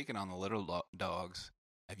 Now speaking on the little dogs,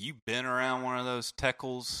 have you been around one of those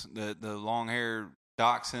Teckles, the long-haired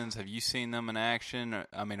Dachshunds? Have you seen them in action?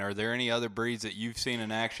 I mean, are there any other breeds that you've seen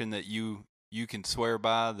in action that you can swear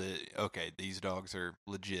by that, okay, these dogs are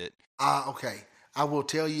legit? Okay. I will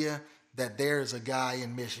tell you that there's a guy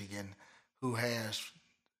in Michigan who has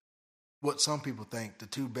what some people think the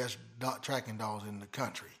 2 best tracking dogs in the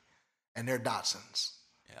country, and they're Dachshunds.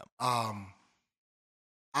 Yeah.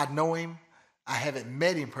 I know him. I haven't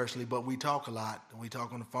met him personally, but we talk a lot. We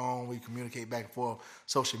talk on the phone. We communicate back and forth,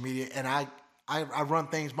 social media, and I run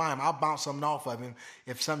things by him. I'll bounce something off of him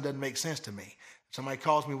if something doesn't make sense to me. Somebody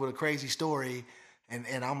calls me with a crazy story,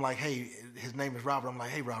 and I'm like, hey, his name is Robert. I'm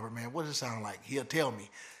like, hey, Robert, man, what does it sound like? He'll tell me.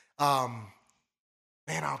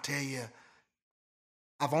 Man, I'll tell you,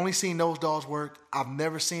 I've only seen those dogs work. I've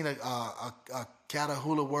never seen a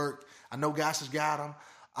Catahoula work. I know guys has got them.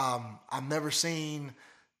 I've never seen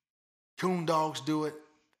coon dogs do it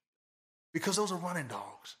because those are running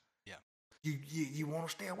dogs. Yeah. You want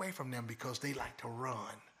to stay away from them because they like to run.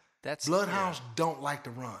 Bloodhounds don't like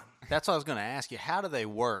to run. That's what I was going to ask you. How do they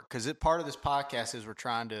work? Because part of this podcast is we're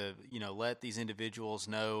trying to, let these individuals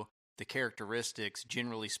know the characteristics,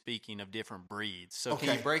 generally speaking, of different breeds. So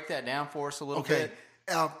can you break that down for us a little bit?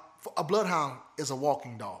 A bloodhound is a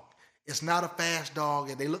walking dog. It's not a fast dog,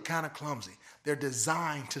 and they look kind of clumsy. They're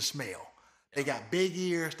designed to smell. They got big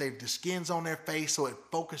ears. The skin's on their face, so it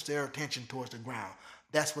focuses their attention towards the ground.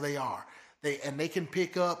 That's what they are. They can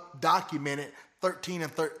pick up, documented,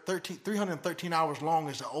 313 hours long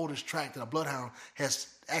is the oldest track that a bloodhound has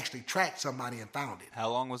actually tracked somebody and found it. How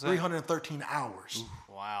long was that? 313 hours.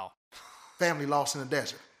 Ooh, wow. Family lost in the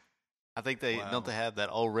desert. I think don't they have that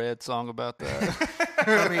Old Red song about that?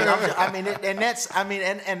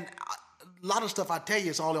 And a lot of stuff I tell you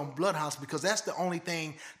is all on bloodhounds because that's the only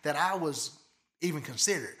thing that I was even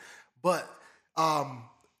considered. But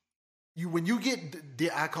when you get,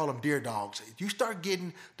 I call them deer dogs. If you start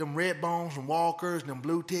getting them red bones and walkers and them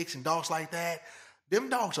blue ticks and dogs like that, them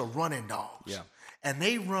dogs are running dogs. Yeah. And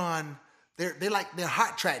they run. They're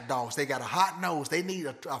hot track dogs. They got a hot nose. They need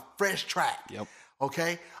a fresh track. Yep.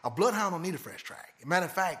 Okay? A bloodhound don't need a fresh track. Matter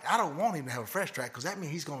of fact, I don't want him to have a fresh track because that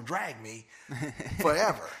means he's going to drag me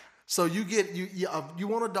forever. So you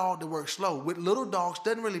want a dog that works slow. With little dogs,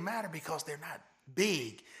 doesn't really matter because they're not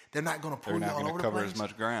big. They're not going to pull you all over the place. They're not going to cover as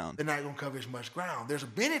much ground. They're not going to cover as much ground. There's a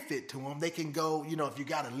benefit to them. They can go, if you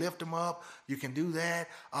got to lift them up, you can do that.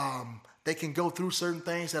 They can go through certain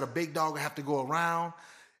things that a big dog will have to go around.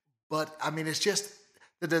 But, it's just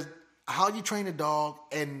how you train a dog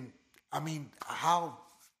and, how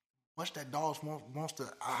much that dog wants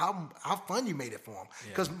to, how fun you made it for him.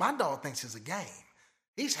 Because my dog thinks it's a game.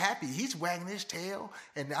 He's happy. He's wagging his tail.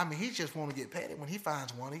 And, he just want to get petted. When he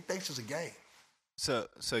finds one, he thinks it's a game. So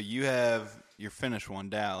you have your finished one,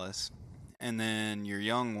 Dallas, and then your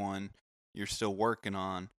young one you're still working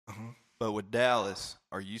on. Mm-hmm. But with Dallas,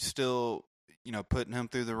 are you still, putting him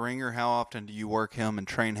through the ringer? How often do you work him and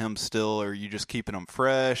train him still? Or are you just keeping him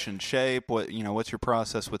fresh and shape? What's your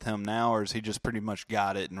process with him now? Or is he just pretty much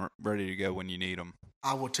got it and ready to go when you need him?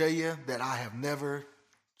 I will tell you that I have never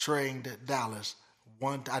trained Dallas.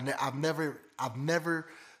 I've never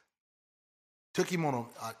took him on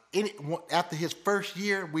after his first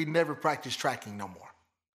year, we never practiced tracking no more.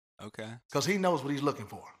 Okay. Because he knows what he's looking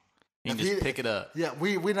for. You can just pick it up. Yeah,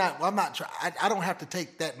 I'm not trying. I don't have to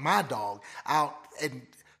take my dog out and,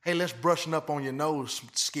 hey, let's brushing up on your nose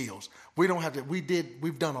skills. We don't have to.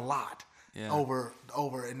 We've done a lot over,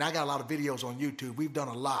 and I got a lot of videos on YouTube. We've done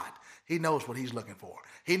a lot. He knows what he's looking for.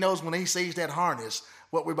 He knows when he sees that harness,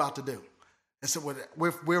 what we're about to do. And so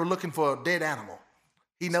we're looking for a dead animal.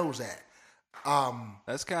 He knows that.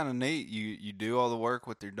 That's kind of neat. You do all the work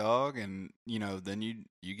with your dog, and then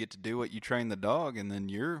you get to do what you train the dog, and then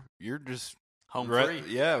you're just home free.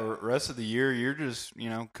 Rest of the year you're just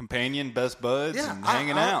companion, best buds, and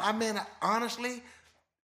hanging out. Honestly,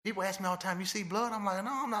 people ask me all the time, "You see blood?" I'm like,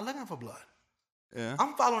 "No, I'm not looking for blood. Yeah,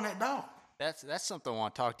 I'm following that dog." That's something I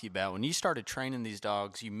want to talk to you about. When you started training these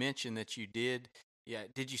dogs, you mentioned that you did. Yeah,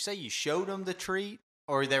 did you say you showed them the treat,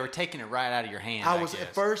 or they were taking it right out of your hand? I was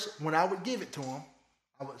at first, when I would give it to them,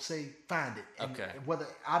 I would say, "Find it." And Okay. whether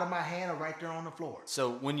out of my hand or right there on the floor. So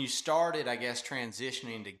when you started, I guess,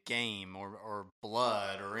 transitioning to game or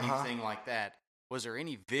blood or anything like that, was there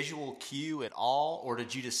any visual cue at all, or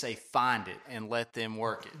did you just say find it and let them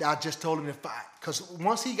work it? I just told him to find, because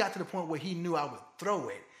once he got to the point where he knew I would throw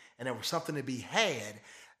it and there was something to be had,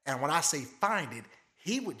 and when I say find it,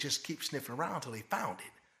 he would just keep sniffing around until he found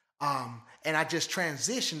it. And I just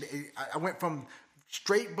transitioned. I went from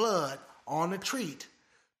straight blood on the treat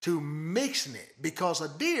to mixing it, because a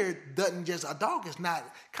dog is not,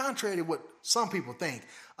 contrary to what some people think,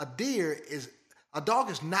 a dog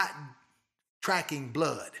is not tracking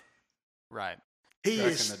blood. Right. He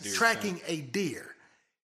Tracking is the deer tracking a deer.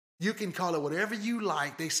 You can call it whatever you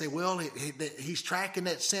like. They say, well, he's tracking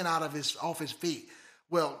that scent off his feet.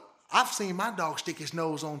 Well, I've seen my dog stick his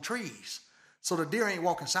nose on trees, so the deer ain't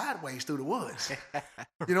walking sideways through the woods.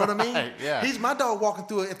 You know what I mean? Right, yeah. He's my dog walking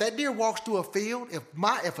through. If that deer walks through a field,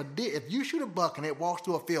 if you shoot a buck and it walks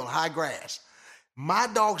through a field, high grass, my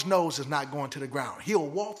dog's nose is not going to the ground. He'll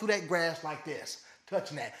walk through that grass like this,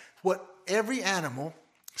 touching that. What every animal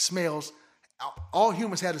smells, all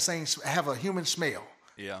humans have a human smell.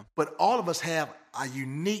 Yeah. But all of us have a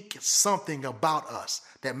unique something about us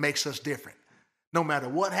that makes us different. No matter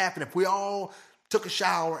what happened, if we all took a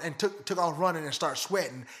shower and took off running and start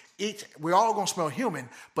sweating, we're all going to smell human,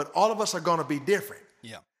 but all of us are going to be different.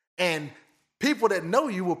 Yeah. And people that know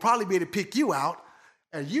you will probably be able to pick you out,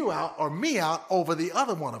 or me out over the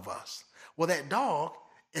other one of us. Well, that dog,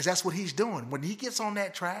 that's what he's doing. When he gets on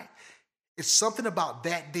that track, it's something about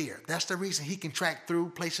that deer. That's the reason he can track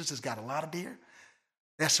through places that's got a lot of deer.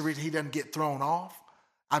 That's the reason he doesn't get thrown off.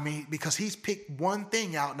 I mean, because he's picked one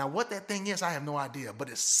thing out. Now, what that thing is, I have no idea, but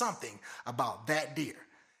it's something about that deer.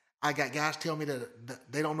 I got guys tell me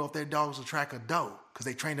that they don't know if their dogs will track a doe because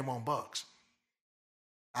they trained them on bucks.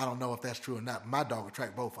 I don't know if that's true or not. My dog will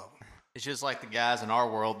track both of them. It's just like the guys in our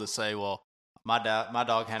world that say, well, my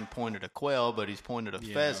dog hadn't pointed a quail, but he's pointed a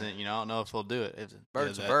pheasant. I don't know if he'll do it. If a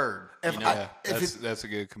bird's a bird. That's a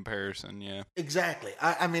good comparison, yeah. Exactly.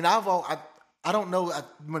 I don't know.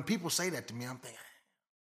 When people say that to me, I'm thinking,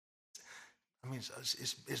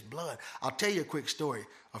 it's blood. I'll tell you a quick story.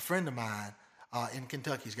 A friend of mine in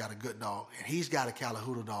Kentucky's got a good dog, and he's got a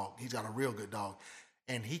Calihuda dog. He's got a real good dog.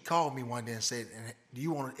 And he called me one day and said, do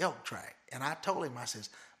you want an elk track? And I told him, I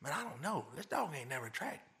says, man, I don't know. This dog ain't never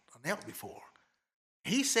tracked an elk before.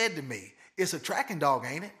 He said to me, it's a tracking dog,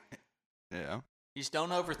 ain't it? Yeah. You just don't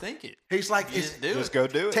overthink it. He's like, just go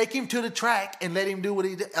do it. Take him to the track and let him do what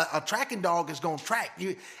he do. A tracking dog is going to track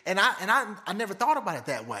you. And I never thought about it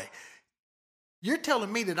that way. You're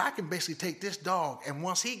telling me that I can basically take this dog, and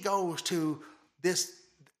once he goes to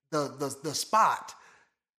the spot,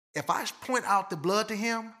 if I point out the blood to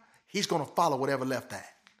him, he's going to follow whatever left that.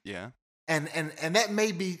 Yeah. And that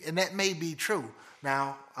may be true.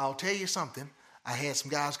 Now, I'll tell you something. I had some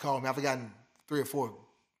guys call me. I've gotten 3 or 4,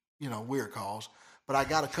 weird calls, but I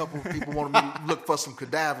got a couple of people wanting me to look for some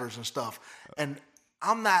cadavers and stuff. And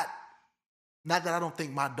I'm not that I don't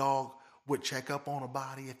think my dog would check up on a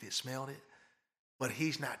body if it smelled it, but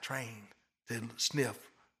he's not trained to sniff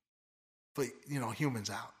for, humans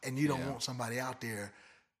out. And you don't want somebody out there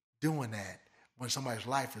doing that when somebody's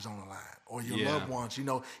life is on the line, or your loved ones.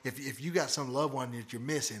 If you got some loved one that you're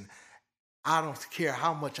missing, I don't care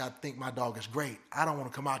how much I think my dog is great. I don't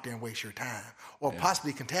want to come out there and waste your time, or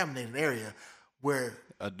possibly contaminate an area where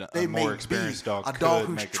a more experienced dog a dog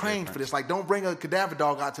who's trained for this. Like, don't bring a cadaver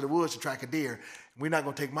dog out to the woods to track a deer. We're not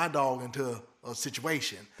going to take my dog into a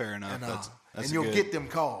situation. Fair enough. And you'll get them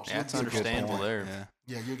calls. Yeah, that's understandable there.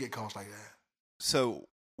 Yeah, you'll get calls like that. So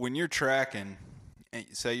when you're tracking,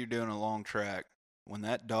 say you're doing a long track, when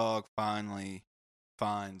that dog finally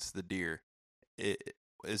finds the deer,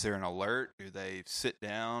 is there an alert? Do they sit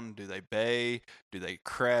down? Do they bay? Do they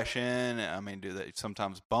crash in? I mean, do they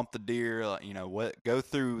sometimes bump the deer? Go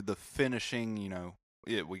through the finishing,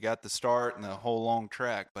 we got the start and the whole long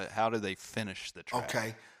track, but how do they finish the track?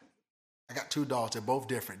 Okay. I got 2 dogs. They're both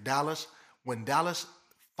different. When Dallas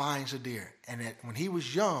finds a deer, and when he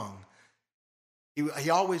was young, he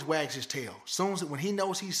always wags his tail. When he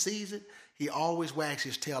knows he sees it, he always wags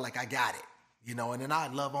his tail like, I got it. And then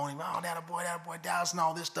I'd love on him. Oh, that boy, Dallas, and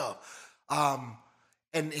all this stuff.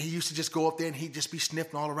 And he used to just go up there and he'd just be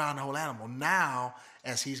sniffing all around the whole animal. Now,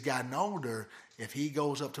 as he's gotten older, if he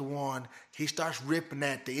goes up to one, he starts ripping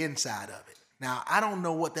at the inside of it. Now, I don't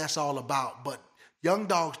know what that's all about, but young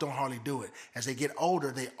dogs don't hardly do it. As they get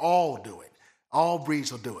older, they all do it. All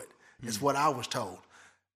breeds will do it. is what I was told.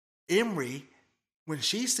 Emery, when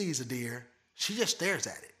she sees a deer, she just stares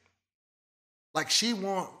at it. Like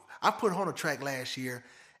I put her on a track last year,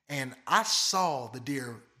 and I saw the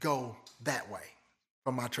deer go that way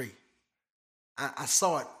from my tree. I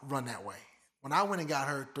saw it run that way. When I went and got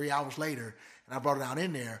her 3 hours later, and I brought her down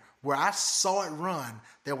in there, where I saw it run,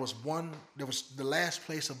 there was the last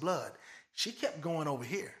place of blood. She kept going over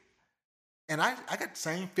here. And I got the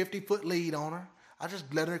same 50-foot lead on her. I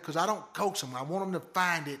just let her, because I don't coax them. I want them to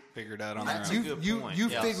find it. Figure it out on their own. That's a good point. You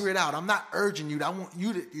Yes. figure it out. I'm not urging you. I want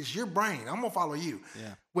you to, it's your brain. I'm going to follow you.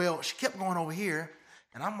 Yeah. Well, she kept going over here,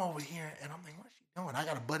 and I'm over here, and I'm thinking, what's she doing? I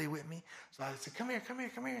got a buddy with me. So I said, come here.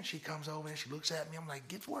 And she comes over, and she looks at me. I'm like,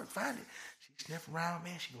 get to work, find it. She sniffs around,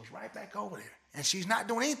 man. She goes right back over there. And she's not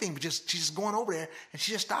doing anything, but she's just going over there, and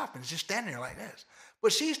she's just stopping, just standing there like this.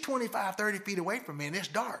 But she's 25, 30 feet away from me, and it's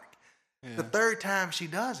dark. Yeah. The third time she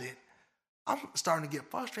does it, I'm starting to get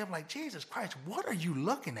frustrated. I'm like, Jesus Christ, what are you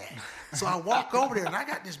looking at? So I walk over there, and I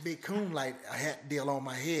got this big coon light hat deal on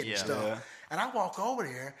my head and stuff. Yeah. And I walk over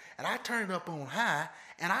there, and I turn it up on high,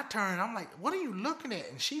 and I'm like, what are you looking at?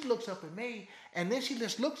 And she looks up at me, and then she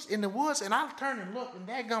just looks in the woods, and I turn and look, and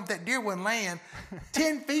that deer wasn't laying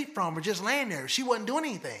 10 feet from her, just laying there. She wasn't doing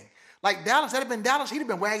anything. Like Dallas, that'd have been Dallas, he'd have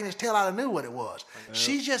been wagging his tail out and knew what it was. Yeah.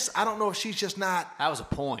 She's just, I don't know if she's just not. That was a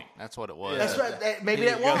point. That's what it was. That's right. Maybe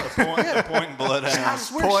that was. The point and bloodhound.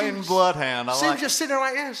 Point and bloodhound. She was just sitting there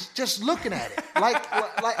like this, just looking at it.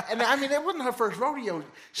 And I mean, it wasn't her first rodeo.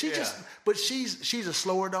 But she's a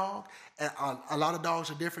slower dog. And a lot of dogs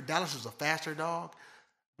are different. Dallas is a faster dog.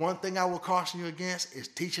 One thing I will caution you against is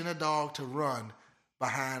teaching a dog to run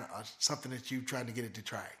behind something that you're trying to get it to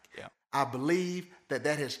track. Yeah. I believe that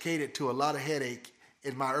has catered to a lot of headache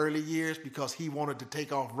in my early years because he wanted to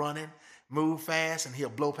take off running, move fast, and he'll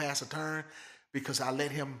blow past a turn because I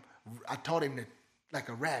taught him to, like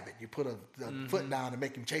a rabbit, you put a foot down and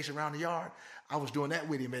make him chase around the yard. I was doing that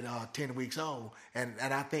with him at 10 weeks old. And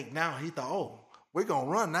I think now he thought, we're going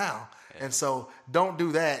to run now. Yeah. And so don't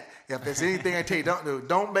do that. If there's anything I tell you,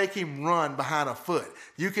 don't make him run behind a foot.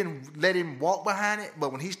 You can let him walk behind it,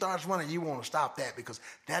 but when he starts running, you want to stop that because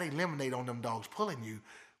that eliminate on them dogs pulling you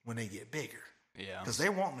when they get bigger. Yeah. Because they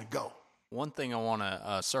want them to go. One thing I want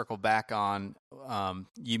to circle back on,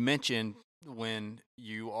 you mentioned when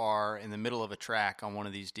you are in the middle of a track on one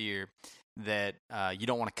of these deer that you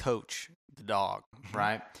don't want to coach the dog,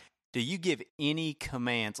 right? Do you give any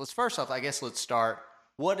commands? Let's start.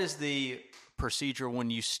 What is the procedure when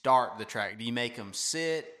you start the track? Do you make them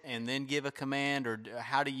sit and then give a command, or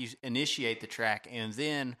how do you initiate the track? And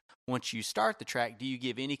then once you start the track, do you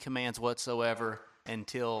give any commands whatsoever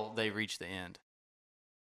until they reach the end?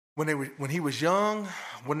 When they're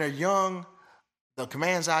young, the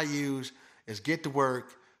commands I use is get to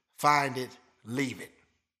work, find it, leave it,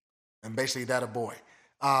 and basically that a boy.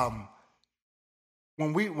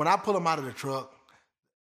 When I pull them out of the truck,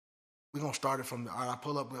 we're gonna start it from. I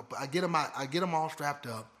pull up. I get them all strapped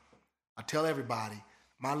up. I tell everybody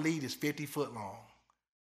my lead is 50 foot long.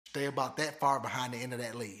 Stay about that far behind the end of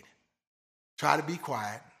that lead. Try to be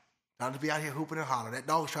quiet. Not to be out here hooping and hollering. That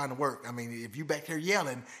dog's trying to work. I mean, if you back here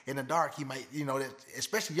yelling in the dark, he might,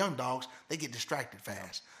 especially young dogs, they get distracted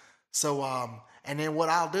fast. So, and then what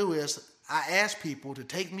I'll do is I ask people to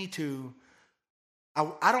take me to.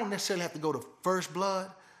 I don't necessarily have to go to first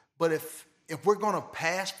blood, but if we're going to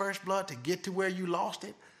pass first blood to get to where you lost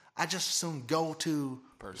it, I just assume go to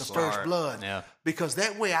the first blood. Yeah. Because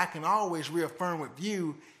that way I can always reaffirm with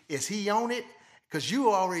you, is he on it? Because you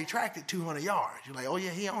already tracked it 200 yards. You're like, oh,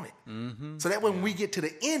 yeah, he on it. Mm-hmm. So that way when we get to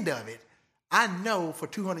the end of it, I know for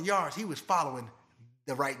 200 yards he was following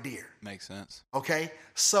the right deer. Makes sense. Okay?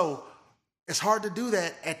 So it's hard to do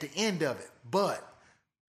that at the end of it. But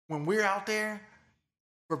when we're out there,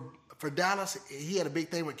 for Dallas, he had a big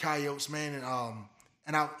thing with coyotes, man,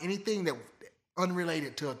 and anything that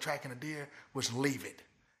unrelated to tracking a deer was leave it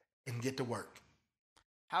and get to work.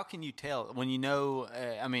 How can you tell when you know?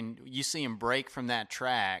 You see him break from that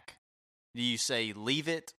track. Do you say leave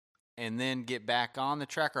it and then get back on the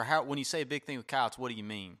track, or how? When you say a big thing with coyotes, what do you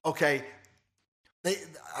mean? Okay,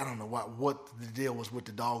 I don't know what the deal was with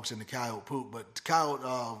the dogs and the coyote poop, but coyote,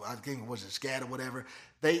 I think it was a scat or whatever.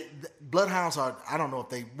 Bloodhounds are, I don't know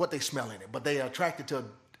what they smell in it, but they are attracted to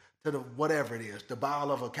the whatever it is, the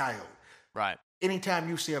bile of a coyote. Right. Anytime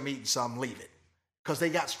you see them eating something, leave it. Because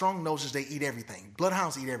they got strong noses, they eat everything.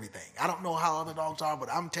 Bloodhounds eat everything. I don't know how other dogs are, but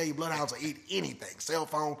I'm telling you, bloodhounds will eat anything. Cell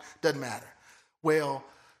phone, doesn't matter. Well,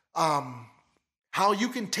 how you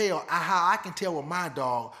can tell, how I can tell with my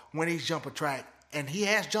dog when he's jumping track, and he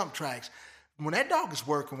has jump tracks. When that dog is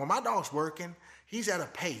working, when my dog's working, he's at a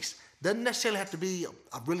pace Doesn't necessarily have to be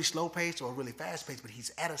a really slow pace or a really fast pace, but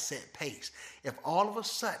he's at a set pace. If all of a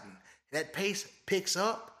sudden that pace picks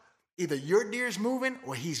up, either your deer's moving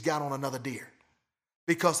or he's got on another deer.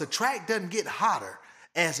 Because the track doesn't get hotter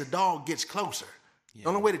as the dog gets closer. Yeah. The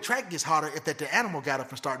only way the track gets hotter is that the animal got up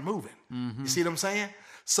and started moving. You see what I'm saying?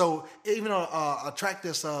 So even a track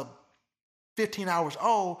that's 15 hours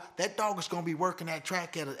old, that dog is going to be working that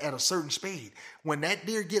track at a certain speed. When that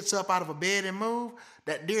deer gets up out of a bed and move,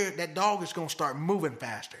 that dog is going to start moving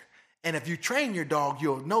faster. And if you train your dog,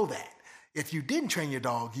 you'll know that. If you didn't train your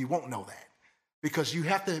dog, you won't know that. Because you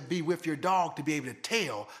have to be with your dog to be able to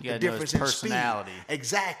tell the difference in personality. Speed.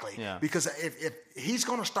 Exactly. Yeah. Because if he's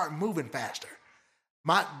going to start moving faster.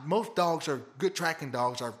 Most dogs are good tracking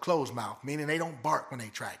dogs are closed mouth, meaning they don't bark when they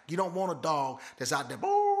track. You don't want a dog that's out there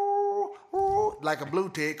like a blue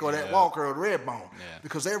tick or that walker or the red bone,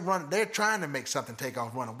 because they're trying to make something take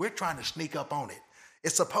off running. We're trying to sneak up on it.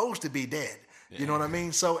 It's supposed to be dead. You know what I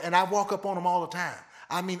mean? So, and I walk up on them all the time.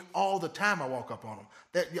 I mean, all the time I walk up on him.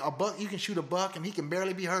 A buck, you can shoot a buck and he can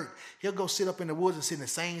barely be hurt. He'll go sit up in the woods and sit in the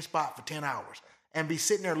same spot for 10 hours and be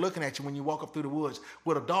sitting there looking at you when you walk up through the woods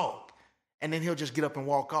with a dog. And then he'll just get up and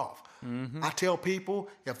walk off. I tell people,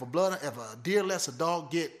 if a deer lets a dog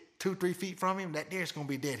get 2-3 feet from him, that deer's going to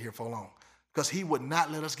be dead here for long. Because he would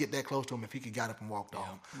not let us get that close to him if he could got up and walked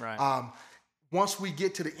off. Right. Once we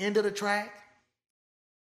get to the end of the track,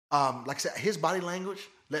 like I said, his body language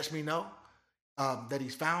lets me know that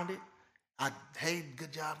he's found it. Hey,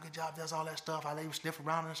 good job, does all that stuff. I let him sniff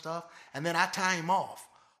around and stuff. And then I tie him off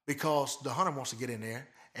because the hunter wants to get in there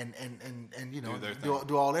and you know,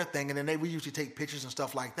 do all their thing. And then we usually take pictures and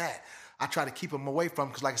stuff like that. I try to keep him away from,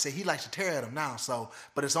 because like I said, he likes to tear at him now. So,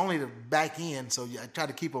 but it's only the back end. So I try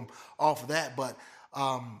to keep him off of that. But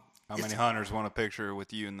how many hunters want a picture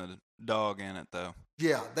with you and the dog in it, though?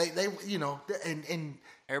 Yeah, they you know, and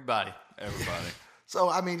everybody. So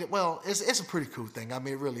I mean, well, it's a pretty cool thing. I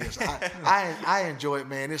mean, it really is. I enjoy it,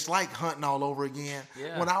 man. It's like hunting all over again.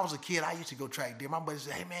 Yeah. When I was a kid, I used to go track deer. My buddy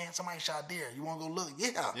said, "Hey, man, somebody shot deer. You want to go look?"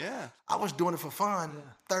 Yeah. I was doing it for fun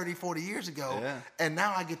 30, 40 years ago, and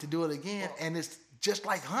now I get to do it again, and it's just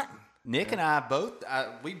like hunting. Nick and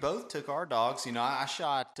I we both took our dogs. You know, I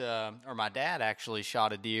shot, or my dad actually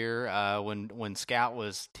shot a deer when Scout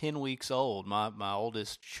was 10 weeks old. My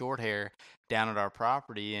oldest short hair down at our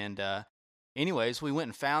property, and anyways, we went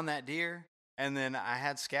and found that deer, and then I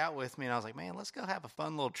had Scout with me, and I was like, man, let's go have a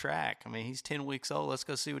fun little track. I mean, he's 10 weeks old. Let's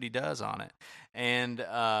go see what he does on it. And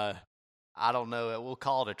I don't know, we'll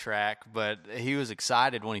call it a track, but he was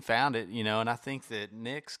excited when he found it, you know, and I think that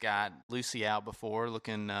Nick's got Lucy out before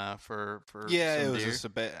looking for some it was deer. Just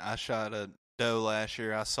I shot a doe last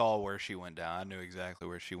year. I saw where she went down. I knew exactly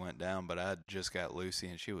where she went down, but I just got Lucy,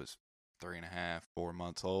 and she was 3.5, 4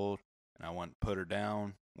 months old, and I went and put her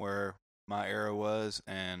down where my arrow was,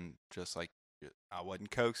 and just like I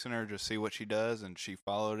wasn't coaxing her, just see what she does, and she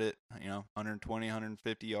followed it, you know, 120,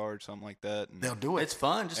 150 yards, something like that. And they'll do it. It's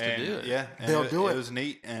fun just to do it. Yeah, they'll do it. It was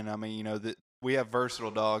neat, and I mean, you know, we have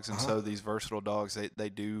versatile dogs, and so these versatile dogs,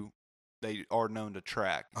 they are known to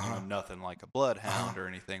track. You know, nothing like a bloodhound or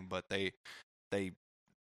anything, but they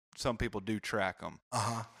some people do track them.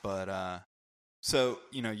 But so,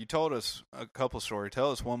 you know, you told us a couple stories.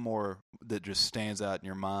 Tell us one more that just stands out in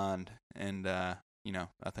your mind, and you know,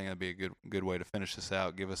 I think that'd be a good way to finish this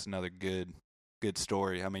out. Give us another good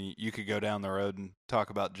story. I mean, you could go down the road and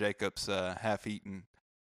talk about Jacob's half-eaten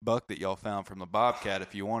buck that y'all found from the Bobcat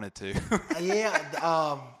if you wanted to.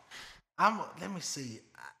 Let me see.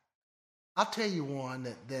 I'll tell you one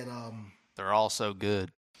that they're all so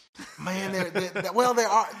good. Man, they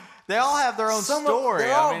are. They all have their own story.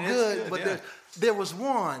 They're all good, but there was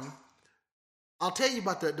one. I'll tell you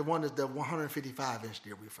about the one that's the 155-inch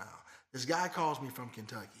deer we found. This guy calls me from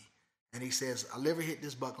Kentucky, and he says, I liver hit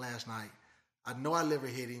this buck last night. I know I liver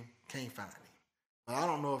hit him, can't find him. But I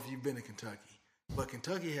don't know if you've been to Kentucky, but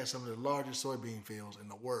Kentucky has some of the largest soybean fields in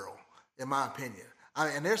the world, in my opinion.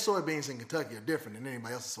 And their soybeans in Kentucky are different than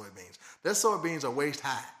anybody else's soybeans. Their soybeans are waist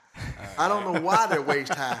high. I don't know why they're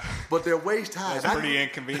waist high, but they're waist high. That's pretty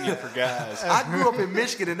inconvenient for guys. I grew up in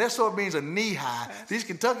Michigan, and their soybeans are knee high. These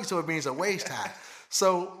Kentucky soybeans are waist high.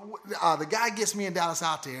 So the guy gets me and Dallas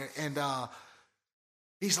out there, and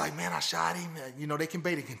he's like, man, I shot him. You know, they can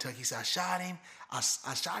bait in Kentucky. He said, I shot him. I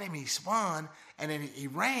shot him. He spun, and then he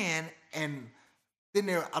ran, and then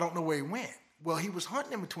I don't know where he went. Well, he was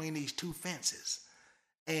hunting in between these two fences,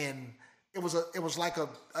 and it was like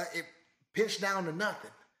it pitched down to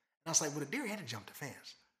nothing. And I was like, well, the deer had to jump the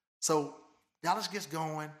fence. So Dallas gets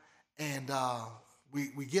going, and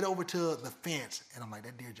we get over to the fence, and I'm like,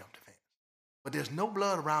 that deer jumped the fence. but there's no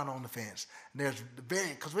blood around on the fence. And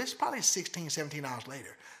because it's probably 16, 17 hours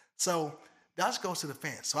later. So Dallas goes to the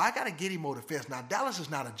fence. So I got to get him over the fence. Now, Dallas is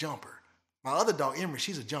not a jumper. My other dog, Emery,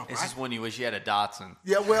 she's a jumper. This is when you wish you had a Dotson.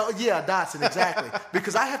 Yeah, well, yeah, Dotson, exactly.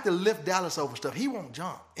 Because I have to lift Dallas over stuff. He won't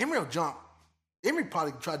jump. Emery will jump. Emery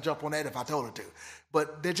probably try to jump on that if I told her to.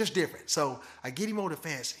 But they're just different. So I get him over the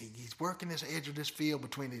fence. He's working this edge of this field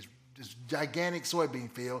between this gigantic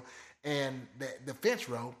soybean field and the fence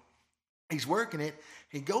row. He's working it.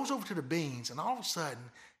 He goes over to the beans, and all of a sudden,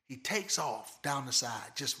 he takes off down the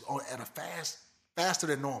side, just at a faster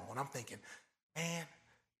than normal. And I'm thinking, man,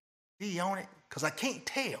 he on it? Because I can't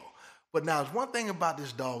tell. But now, there's one thing about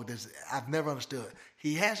this dog that I've never understood.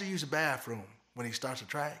 He has to use the bathroom when he starts a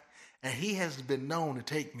track, and he has been known to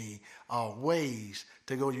take me ways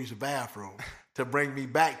to go use the bathroom to bring me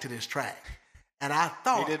back to this track. And I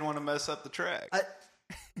thought... He didn't want to mess up the track.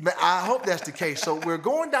 I hope that's the case. So we're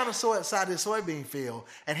going down the side of the soybean field,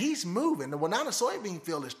 and he's moving. Well, now the soybean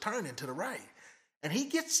field is turning to the right, and he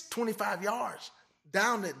gets 25 yards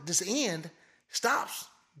down at this end, stops,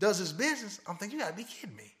 does his business. I'm thinking, you got to be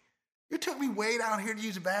kidding me. You took me way down here to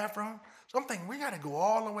use the bathroom? So I'm thinking, we got to go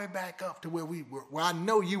all the way back up to where I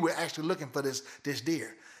know you were actually looking for this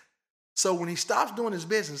deer. So when he stops doing his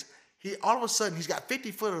business, all of a sudden, he's got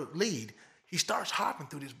 50-foot of lead. He starts hopping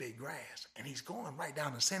through this big grass, and he's going right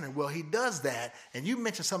down the center. Well, he does that, and you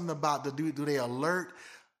mentioned something about do they alert?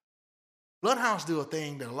 Bloodhounds do a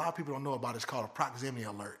thing that a lot of people don't know about. It's called a proximity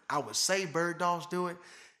alert. I would say bird dogs do it.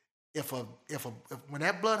 If when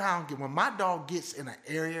my dog gets in an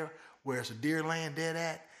area where it's a deer laying dead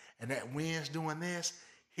at, and that wind's doing this,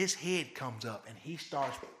 his head comes up, and he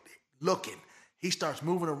starts looking. He starts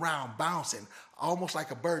moving around, bouncing, almost like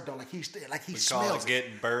a bird dog, like he smells.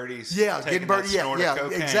 Getting birdies. Yeah, getting birdies. Yeah,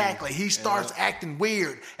 cocaine. Exactly. He starts acting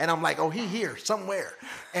weird, and I'm like, oh, he here somewhere.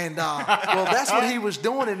 And well, that's what he was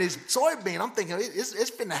doing in his soybean. I'm thinking it's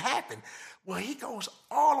finna happen. Well, he goes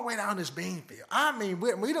all the way down this bean field. I mean,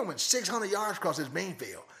 we done went 600 yards across this bean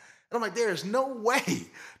field, and I'm like, there is no way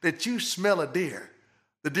that you smell a deer,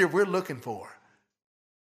 the deer we're looking for,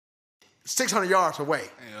 600 yards away.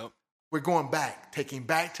 Yep. We're going back, taking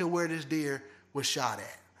back to where this deer was shot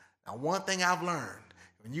at. Now, one thing I've learned,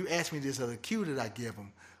 when you ask me this other cue that I give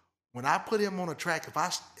him, when I put him on a track,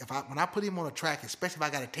 when I put him on a track, especially if I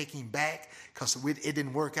got to take him back because it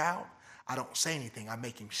didn't work out, I don't say anything. I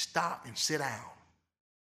make him stop and sit down.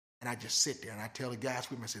 And I just sit there, and I tell the guys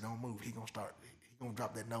with me, I say, don't move. He's going to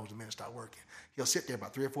drop that nose the minute start working. He'll sit there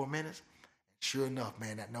about 3 or 4 minutes, and sure enough,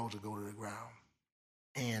 man, that nose will go to the ground.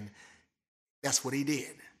 And that's what he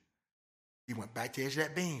did. He went back to the edge of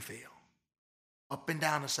that bean field, up and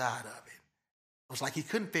down the side of it. It was like he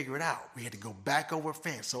couldn't figure it out. We had to go back over a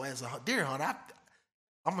fence. So as a deer hunter,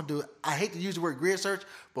 I'm going to do it. I hate to use the word grid search,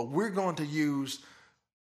 but I'm going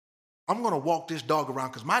to walk this dog around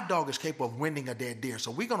because my dog is capable of winding a dead deer.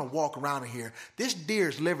 So we're going to walk around in here. This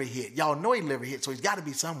deer's liver hit. Y'all know he liver hit, so he's got to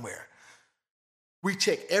be somewhere. We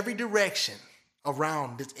check every direction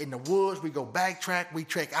around this, in the woods. We go backtrack. We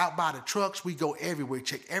check out by the trucks. We go everywhere. We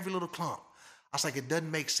check every little clump. I was like, it doesn't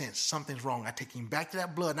make sense. Something's wrong. I take him back to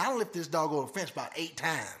that blood, and I lift this dog over the fence about 8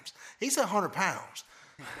 times. He's 100 pounds.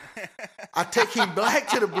 I take him back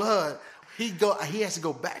to the blood. He has to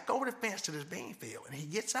go back over the fence to this bean field, and he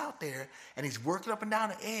gets out there, and he's working up and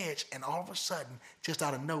down the edge, and all of a sudden, just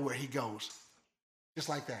out of nowhere, he goes, just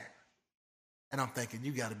like that. And I'm thinking,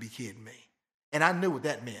 you got to be kidding me. And I knew what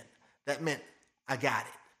that meant. That meant I got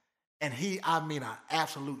it. And an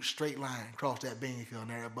absolute straight line across that bean field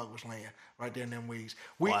there that buck was laying right there in them weeds.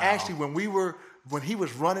 We actually, when he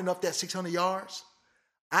was running up that 600 yards,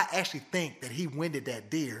 I actually think that he winded that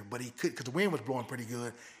deer, but he could, because the wind was blowing pretty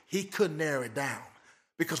good, he couldn't narrow it down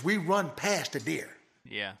because we run past the deer.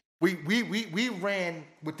 Yeah. We ran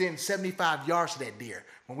within 75 yards of that deer.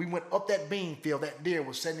 When we went up that bean field, that deer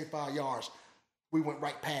was 75 yards. We went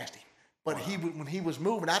right past him. But when he was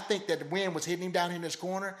moving, I think that the wind was hitting him down in this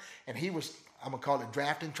corner, and he was, I'm going to call it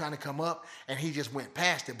drafting, trying to come up, and he just went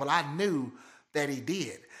past it. But I knew that he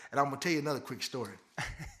did. And I'm going to tell you another quick story.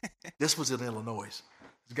 This was in Illinois.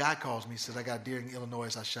 This guy calls me, says, I got a deer in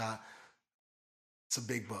Illinois I shot. It's a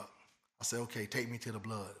big buck. I said, okay, take me to the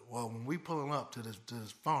blood. Well, when we pull him up to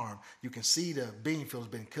this farm, you can see the bean field's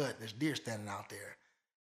been cut. There's deer standing out there.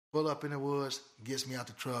 Pull up in the woods, gets me out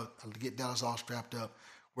the truck. I get Dallas all strapped up.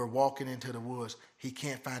 We're walking into the woods. He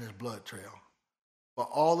can't find his blood trail. But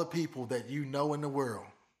all the people that you know in the world,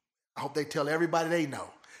 I hope they tell everybody they know,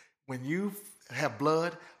 when you have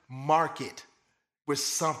blood, mark it with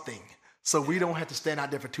something so we don't have to stand out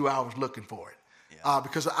there for 2 hours looking for it. Yeah.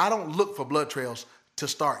 Because I don't look for blood trails to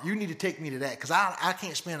start. You need to take me to that because I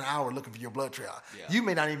can't spend an hour looking for your blood trail. Yeah. You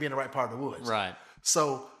may not even be in the right part of the woods. Right.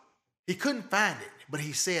 So he couldn't find it, but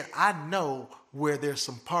he said, I know where there's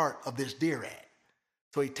some part of this deer at.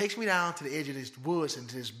 So he takes me down to the edge of this woods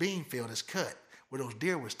into this bean field, this cut where those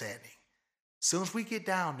deer were standing. As soon as we get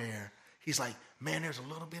down there, he's like, man, there's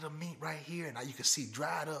a little bit of meat right here. And now you can see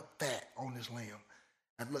dried up fat on this limb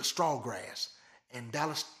and straw grass. And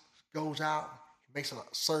Dallas goes out, makes a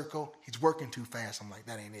circle. He's working too fast. I'm like,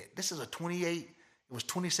 that ain't it. This is a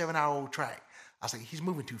 27-hour-old track. I was like, he's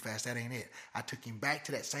moving too fast. That ain't it. I took him back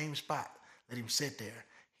to that same spot, let him sit there.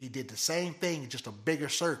 He did the same thing, just a bigger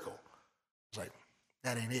circle. I was like,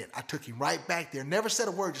 that ain't it. I took him right back there, never said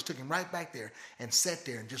a word, just took him right back there and sat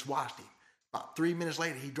there and just watched him. About 3 minutes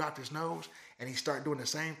later, he dropped his nose and he started doing the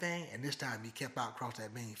same thing. And this time he kept out across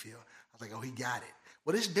that bean field. I was like, oh, he got it.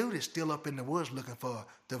 Well, this dude is still up in the woods looking for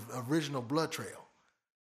the original blood trail.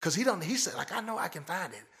 Because he said, like, I know I can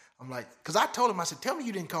find it. I'm like, because I told him, I said, tell me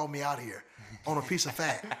you didn't call me out here on a piece of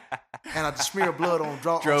fat. And I smeared blood on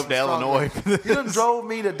drove to Illinois for this. He done drove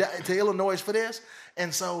me to Illinois for this.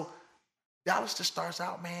 And so Dallas just starts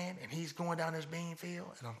out, man, and he's going down this bean field.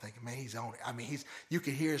 And I'm thinking, man, he's on it. I mean, you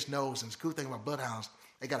can hear his nose. And the cool thing about bloodhounds,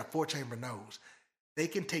 they got a 4-chamber nose. They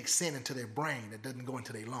can take scent into their brain that doesn't go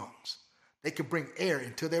into their lungs. They can bring air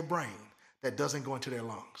into their brain that doesn't go into their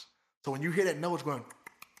lungs. So when you hear that nose going,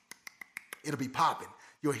 it'll be popping.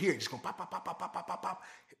 You'll hear it just going pop, pop, pop, pop, pop, pop, pop, pop.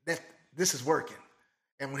 This is working.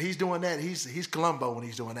 And when he's doing that, he's Columbo when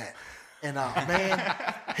he's doing that. And man,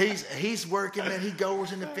 he's working, man. He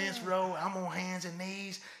goes in the fence row. I'm on hands and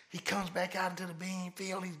knees. He comes back out into the bean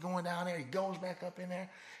field. He's going down there. He goes back up in there.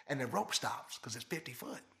 And the rope stops because it's 50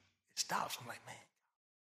 foot. It stops. I'm like, man.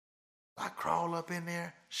 I crawl up in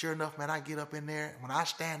there. Sure enough, man, I get up in there. When I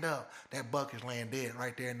stand up, that buck is laying dead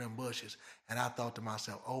right there in them bushes. And I thought to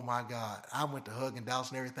myself, oh, my God. I went to hugging Dallas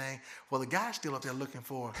and everything. Well, the guy's still up there looking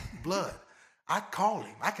for blood. I called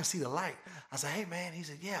him. I can see the light. I said, hey, man. He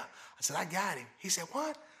said, yeah. I said, I got him. He said,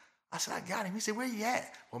 what? I said, I got him. He said, where you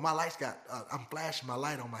at? Well, my light's got, I'm flashing my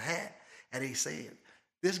light on my hat. And he said,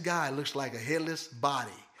 this guy looks like a headless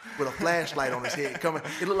body with a flashlight on his head coming.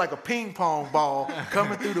 It looked like a ping pong ball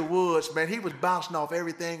coming through the woods. Man, he was bouncing off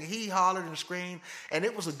everything. He hollered and screamed, and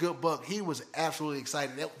it was a good buck. He was absolutely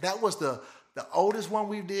excited. That was the oldest one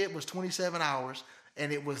we did was 27 hours,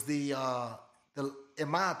 and it was the in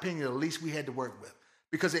my opinion, the least we had to work with.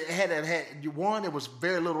 Because it had one, there was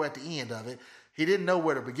very little at the end of it. He didn't know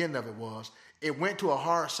where the beginning of it was. It went to a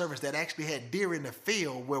hard surface that actually had deer in the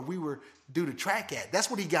field where we were due to track at. That's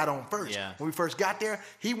what he got on first. Yeah. When we first got there,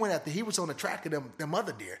 he was on the track of them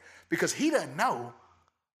other deer because he doesn't know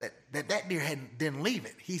that deer didn't leave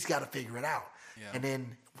it. He's got to figure it out. Yeah. And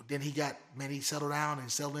then he settled down and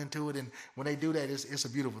settled into it. And when they do that, it's a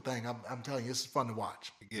beautiful thing. I'm telling you, it's fun to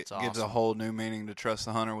watch. It gives a whole new meaning to trust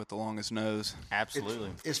the hunter with the longest nose.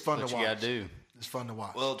 Absolutely. It's fun to watch. You got to do. It's fun to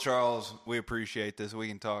watch. Well, Charles, we appreciate this. We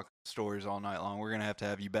can talk stories all night long. We're going to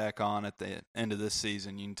have you back on at the end of this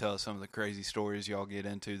season. You can tell us some of the crazy stories y'all get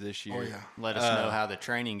into this year. Oh, yeah. Let us know how the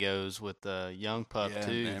training goes with the young pup,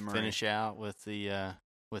 too. Finish out with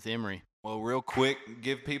with Emery. Well, real quick,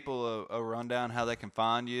 give people a rundown how they can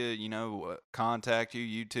find you, contact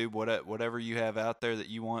you, YouTube, whatever you have out there that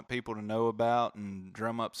you want people to know about and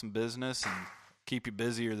drum up some business and keep you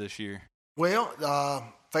busier this year. Well,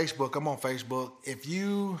 Facebook. I'm on Facebook. If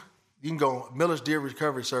you can go Miller's Deer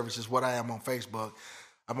Recovery Service is what I am on Facebook.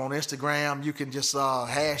 I'm on Instagram. You can just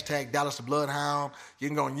hashtag Dallas the Bloodhound. You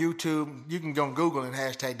can go on YouTube. You can go on Google and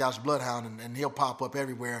hashtag Dallas the Bloodhound, and he'll pop up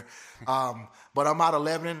everywhere. But I'm out of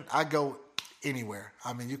Lebanon. I go anywhere.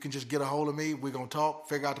 I mean, you can just get a hold of me. We're going to talk,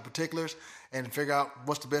 figure out the particulars, and figure out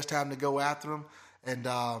what's the best time to go after them. And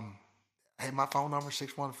hey, my phone number is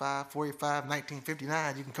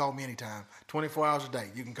 615-485-1959. You can call me anytime. 24 hours a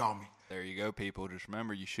day. You can call me. There you go, people. Just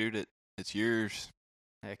remember, you shoot it. It's yours.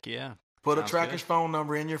 Heck yeah. Put a tracker's phone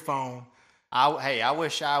number in your phone. I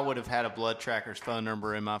wish I would have had a blood tracker's phone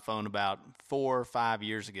number in my phone about 4 or 5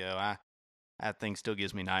 years ago. That thing still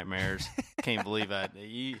gives me nightmares. Can't believe that.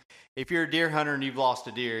 If you're a deer hunter and you've lost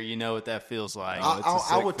a deer, you know what that feels like.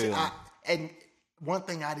 And one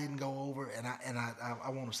thing I didn't go over, and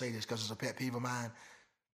I want to say this because it's a pet peeve of mine.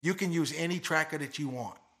 You can use any tracker that you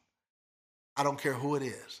want. I don't care who it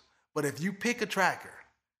is. But if you pick a tracker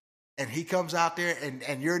and he comes out there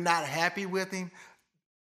and you're not happy with him,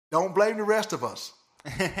 don't blame the rest of us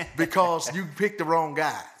because you picked the wrong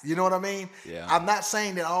guy. You know what I mean? Yeah. I'm not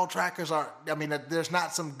saying that all trackers are, there's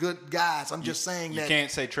not some good guys. I'm just saying that. You can't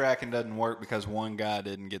say tracking doesn't work because one guy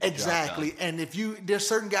didn't get the job done. Exactly. And there's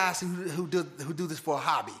certain guys who do this for a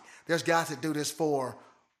hobby. There's guys that do this for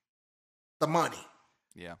the money.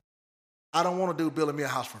 Yeah. I don't want to build me a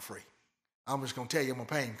house for free. I'm just going to tell you I'm going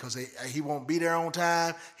to pay him because he won't be there on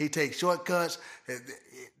time. He takes shortcuts.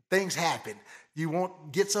 Things happen. You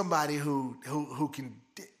won't get somebody who can,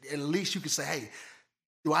 at least you can say, hey,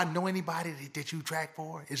 do I know anybody that you track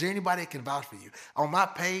for? Is there anybody that can vouch for you? On my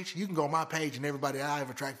page, you can go on my page and everybody I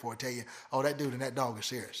ever track for will tell you, oh, that dude and that dog is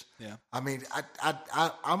serious. Yeah. I mean,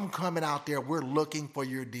 I'm coming out there. We're looking for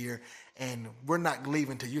your deer, and we're not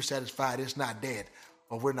leaving until you're satisfied it's not dead,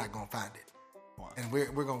 or we're not going to find it. Wow. And we're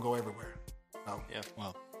going to go everywhere. Yeah.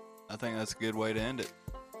 Well, I think that's a good way to end it.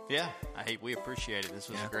 Yeah. We appreciate it. This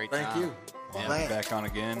was a great time. Thank you. We'll be back on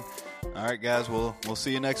again. All right, guys. We'll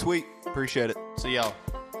see you next week. Appreciate it. See y'all.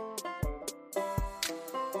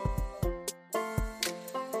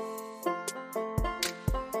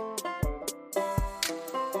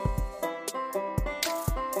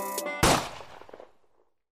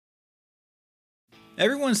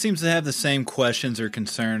 Everyone seems to have the same questions or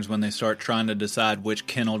concerns when they start trying to decide which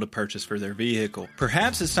kennel to purchase for their vehicle.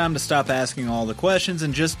 Perhaps it's time to stop asking all the questions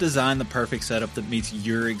and just design the perfect setup that meets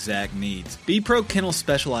your exact needs. B-Pro Kennel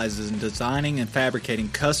specializes in designing and fabricating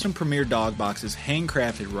custom Premier dog boxes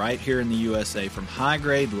handcrafted right here in the USA from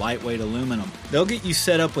high-grade, lightweight aluminum. They'll get you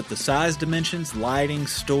set up with the size dimensions, lighting,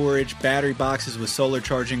 storage, battery boxes with solar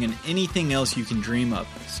charging, and anything else you can dream of.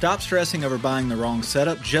 Stop stressing over buying the wrong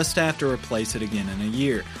setup just to have to replace it again in a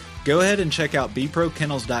year. Go ahead and check out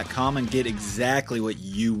bprokennels.com and get exactly what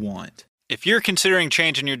you want. If you're considering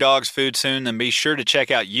changing your dog's food soon, then be sure to check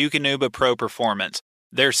out Eukanuba Pro Performance.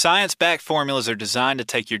 Their science-backed formulas are designed to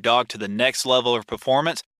take your dog to the next level of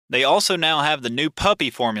performance. They also now have the new puppy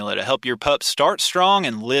formula to help your pup start strong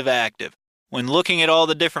and live active. When looking at all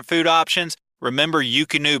the different food options, remember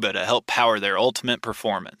Eukanuba to help power their ultimate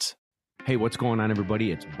performance. Hey, what's going on,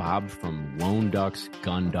 everybody? It's Bob from Lone Ducks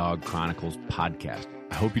Gun Dog Chronicles podcast.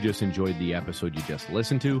 I hope you just enjoyed the episode you just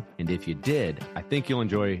listened to. And if you did, I think you'll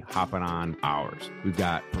enjoy hopping on ours. We've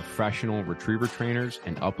got professional retriever trainers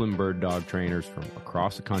and upland bird dog trainers from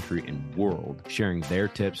across the country and world sharing their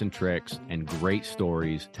tips and tricks and great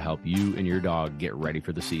stories to help you and your dog get ready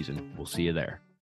for the season. We'll see you there.